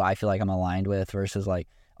 like who I feel like I'm aligned with versus like,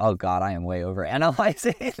 oh God, I am way over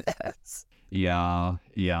analyzing this. Yeah.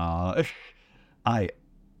 I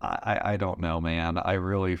don't know, man. I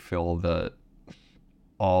really feel that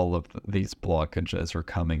all of these blockages are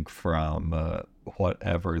coming from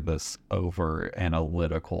whatever this over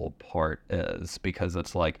analytical part is, because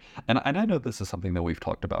it's like, and I know this is something that we've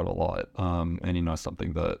talked about a lot, and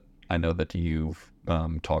something that I know that you've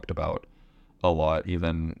talked about a lot,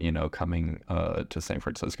 even coming to San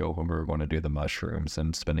Francisco when we were going to do the mushrooms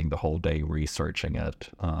and spending the whole day researching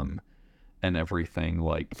it. And everything,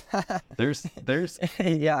 like there's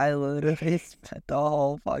yeah, I literally spent the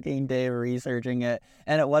whole fucking day researching it,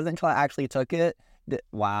 and it wasn't until I actually took it it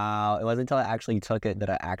wasn't until I actually took it that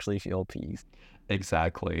I actually feel peace.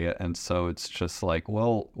 Exactly. And so it's just like,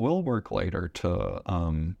 well, we'll work later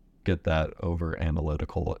to get that over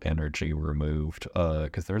analytical energy removed,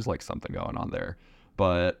 because there's like something going on there.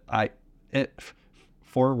 But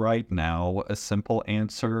for right now, a simple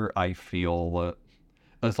answer, I feel,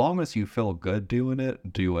 as long as you feel good doing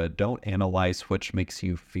it, do it. Don't analyze which makes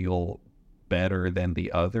you feel better than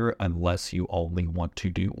the other unless you only want to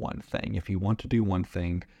do one thing. If you want to do one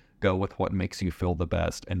thing, go with what makes you feel the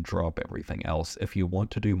best and drop everything else. If you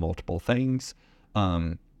want to do multiple things,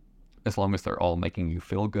 as long as they're all making you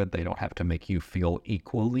feel good, they don't have to make you feel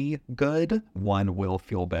equally good. One will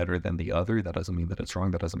feel better than the other. That doesn't mean that it's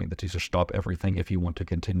wrong. That doesn't mean that you should stop everything if you want to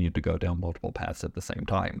continue to go down multiple paths at the same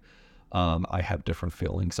time. I have different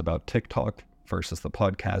feelings about TikTok versus the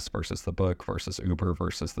podcast versus the book versus Uber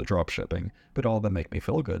versus the drop shipping, but all of them make me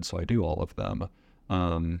feel good, so I do all of them.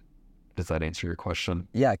 Does that answer your question?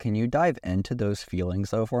 Yeah, can you dive into those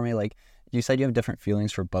feelings though for me? Like, you said you have different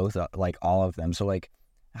feelings for both, like all of them. So like,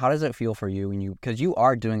 how does it feel for you when because you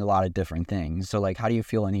are doing a lot of different things. So like, how do you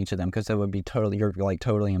feel in each of them? Because it would be you're like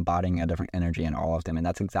totally embodying a different energy in all of them. And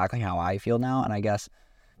that's exactly how I feel now. And I guess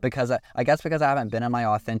because I haven't been in my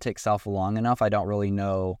authentic self long enough, I don't really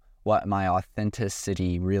know what my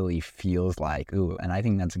authenticity really feels like. Ooh, and I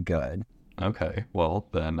think that's good. Okay, well,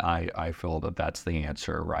 then I feel that that's the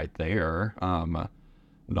answer right there.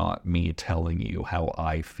 Not me telling you how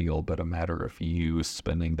I feel, but a matter of you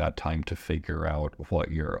spending that time to figure out what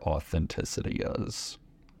your authenticity is.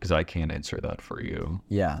 Because I can't answer that for you.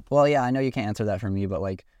 Yeah. Well, yeah, I know you can't answer that for me, but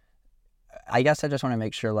like, I guess I just want to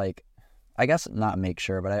make sure, like, I guess not make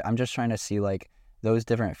sure, but I'm just trying to see like those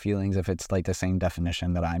different feelings, if it's like the same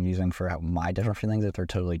definition that I'm using for my different feelings, if they're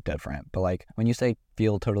totally different. But like when you say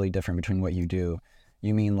feel totally different between what you do,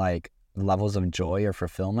 you mean like levels of joy or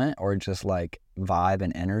fulfillment, or just like vibe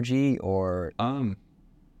and energy, or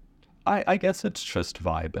I guess it's just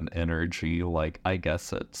vibe and energy. Like, I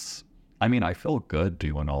guess I mean, I feel good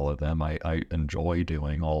doing all of them. I enjoy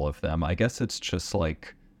doing all of them. I guess it's just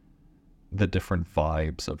like the different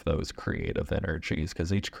vibes of those creative energies,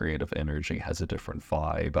 because each creative energy has a different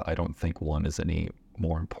vibe. I don't think one is any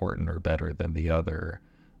more important or better than the other.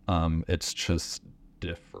 It's just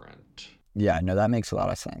different. Yeah, no, that makes a lot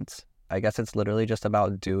of sense. I guess it's literally just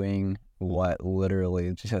about doing what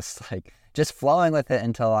literally just flowing with it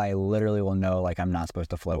until I literally will know like I'm not supposed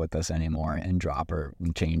to flow with this anymore and drop or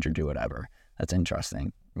change or do whatever. That's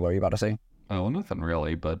interesting. What are you about to say? Oh, nothing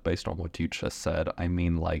really, but based on what you just said, I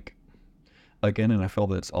mean, like, again, and I feel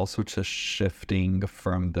that it's also just shifting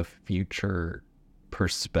from the future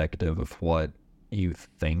perspective of what you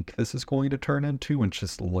think this is going to turn into and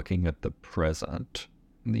just looking at the present,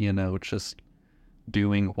 just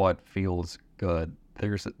doing what feels good.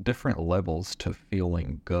 There's different levels to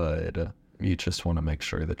feeling good. You just want to make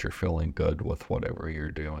sure that you're feeling good with whatever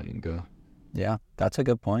you're doing. Yeah, that's a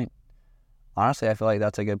good point. Honestly, I feel like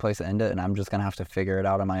that's a good place to end it, and I'm just gonna have to figure it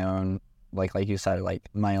out on my own, like you said, like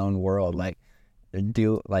my own world, like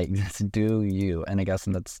just do you. And I guess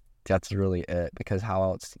that's really it, because how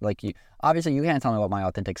else, like, obviously you can't tell me what my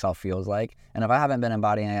authentic self feels like, and if I haven't been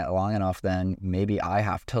embodying it long enough, then maybe I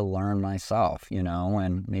have to learn myself,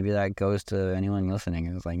 and maybe that goes to anyone listening.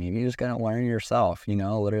 It's like, maybe you just gotta learn yourself,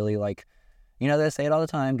 literally, like, they say it all the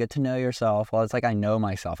time, get to know yourself. Well, it's like, I know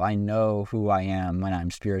myself, I know who I am when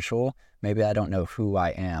I'm spiritual. Maybe I don't know who I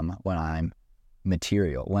am when I'm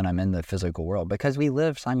material, when I'm in the physical world, because we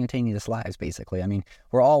live simultaneous lives, basically. I mean,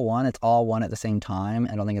 we're all one. It's all one at the same time.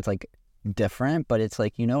 I don't think it's like different, but it's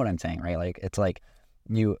like, you know what I'm saying, right? Like, it's like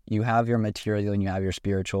you have your material and you have your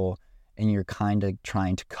spiritual, and you're kind of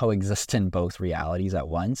trying to coexist in both realities at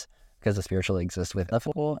once, because the spiritual exists with the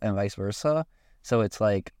physical and vice versa. So it's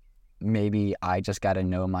like, maybe I just got to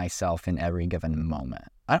know myself in every given moment.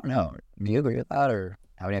 I don't know. Do you agree with that, or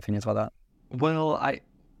have any opinions about that?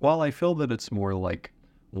 Well, I feel that it's more like,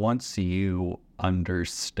 once you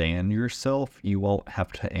understand yourself, you won't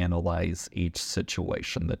have to analyze each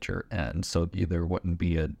situation that you're in. So there wouldn't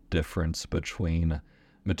be a difference between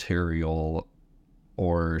material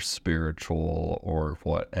or spiritual or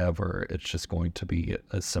whatever. It's just going to be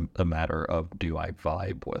a matter of, do I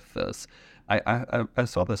vibe with this? I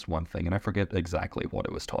saw this one thing, and I forget exactly what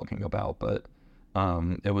it was talking about, but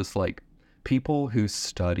it was like, people who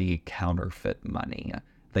study counterfeit money,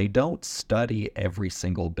 they don't study every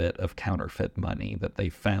single bit of counterfeit money that they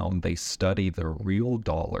found. They study the real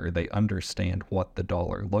dollar. They understand what the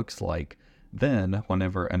dollar looks like. Then,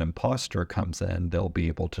 whenever an imposter comes in, they'll be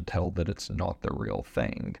able to tell that it's not the real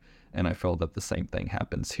thing. And I feel that the same thing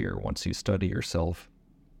happens here. Once you study yourself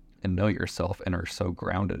and know yourself and are so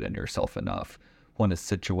grounded in yourself enough, when a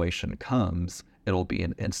situation comes, it'll be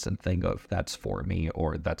an instant thing of, that's for me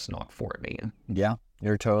or that's not for me. Yeah,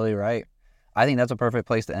 you're totally right. I think that's a perfect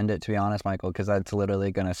place to end it, to be honest, Michael, because that's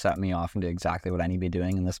literally going to set me off into exactly what I need to be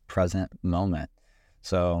doing in this present moment.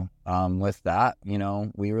 So with that,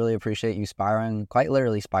 we really appreciate you quite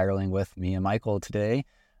literally spiraling with me and Michael today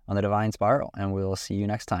on the Divine Spiral, and we'll see you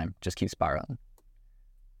next time. Just keep spiraling.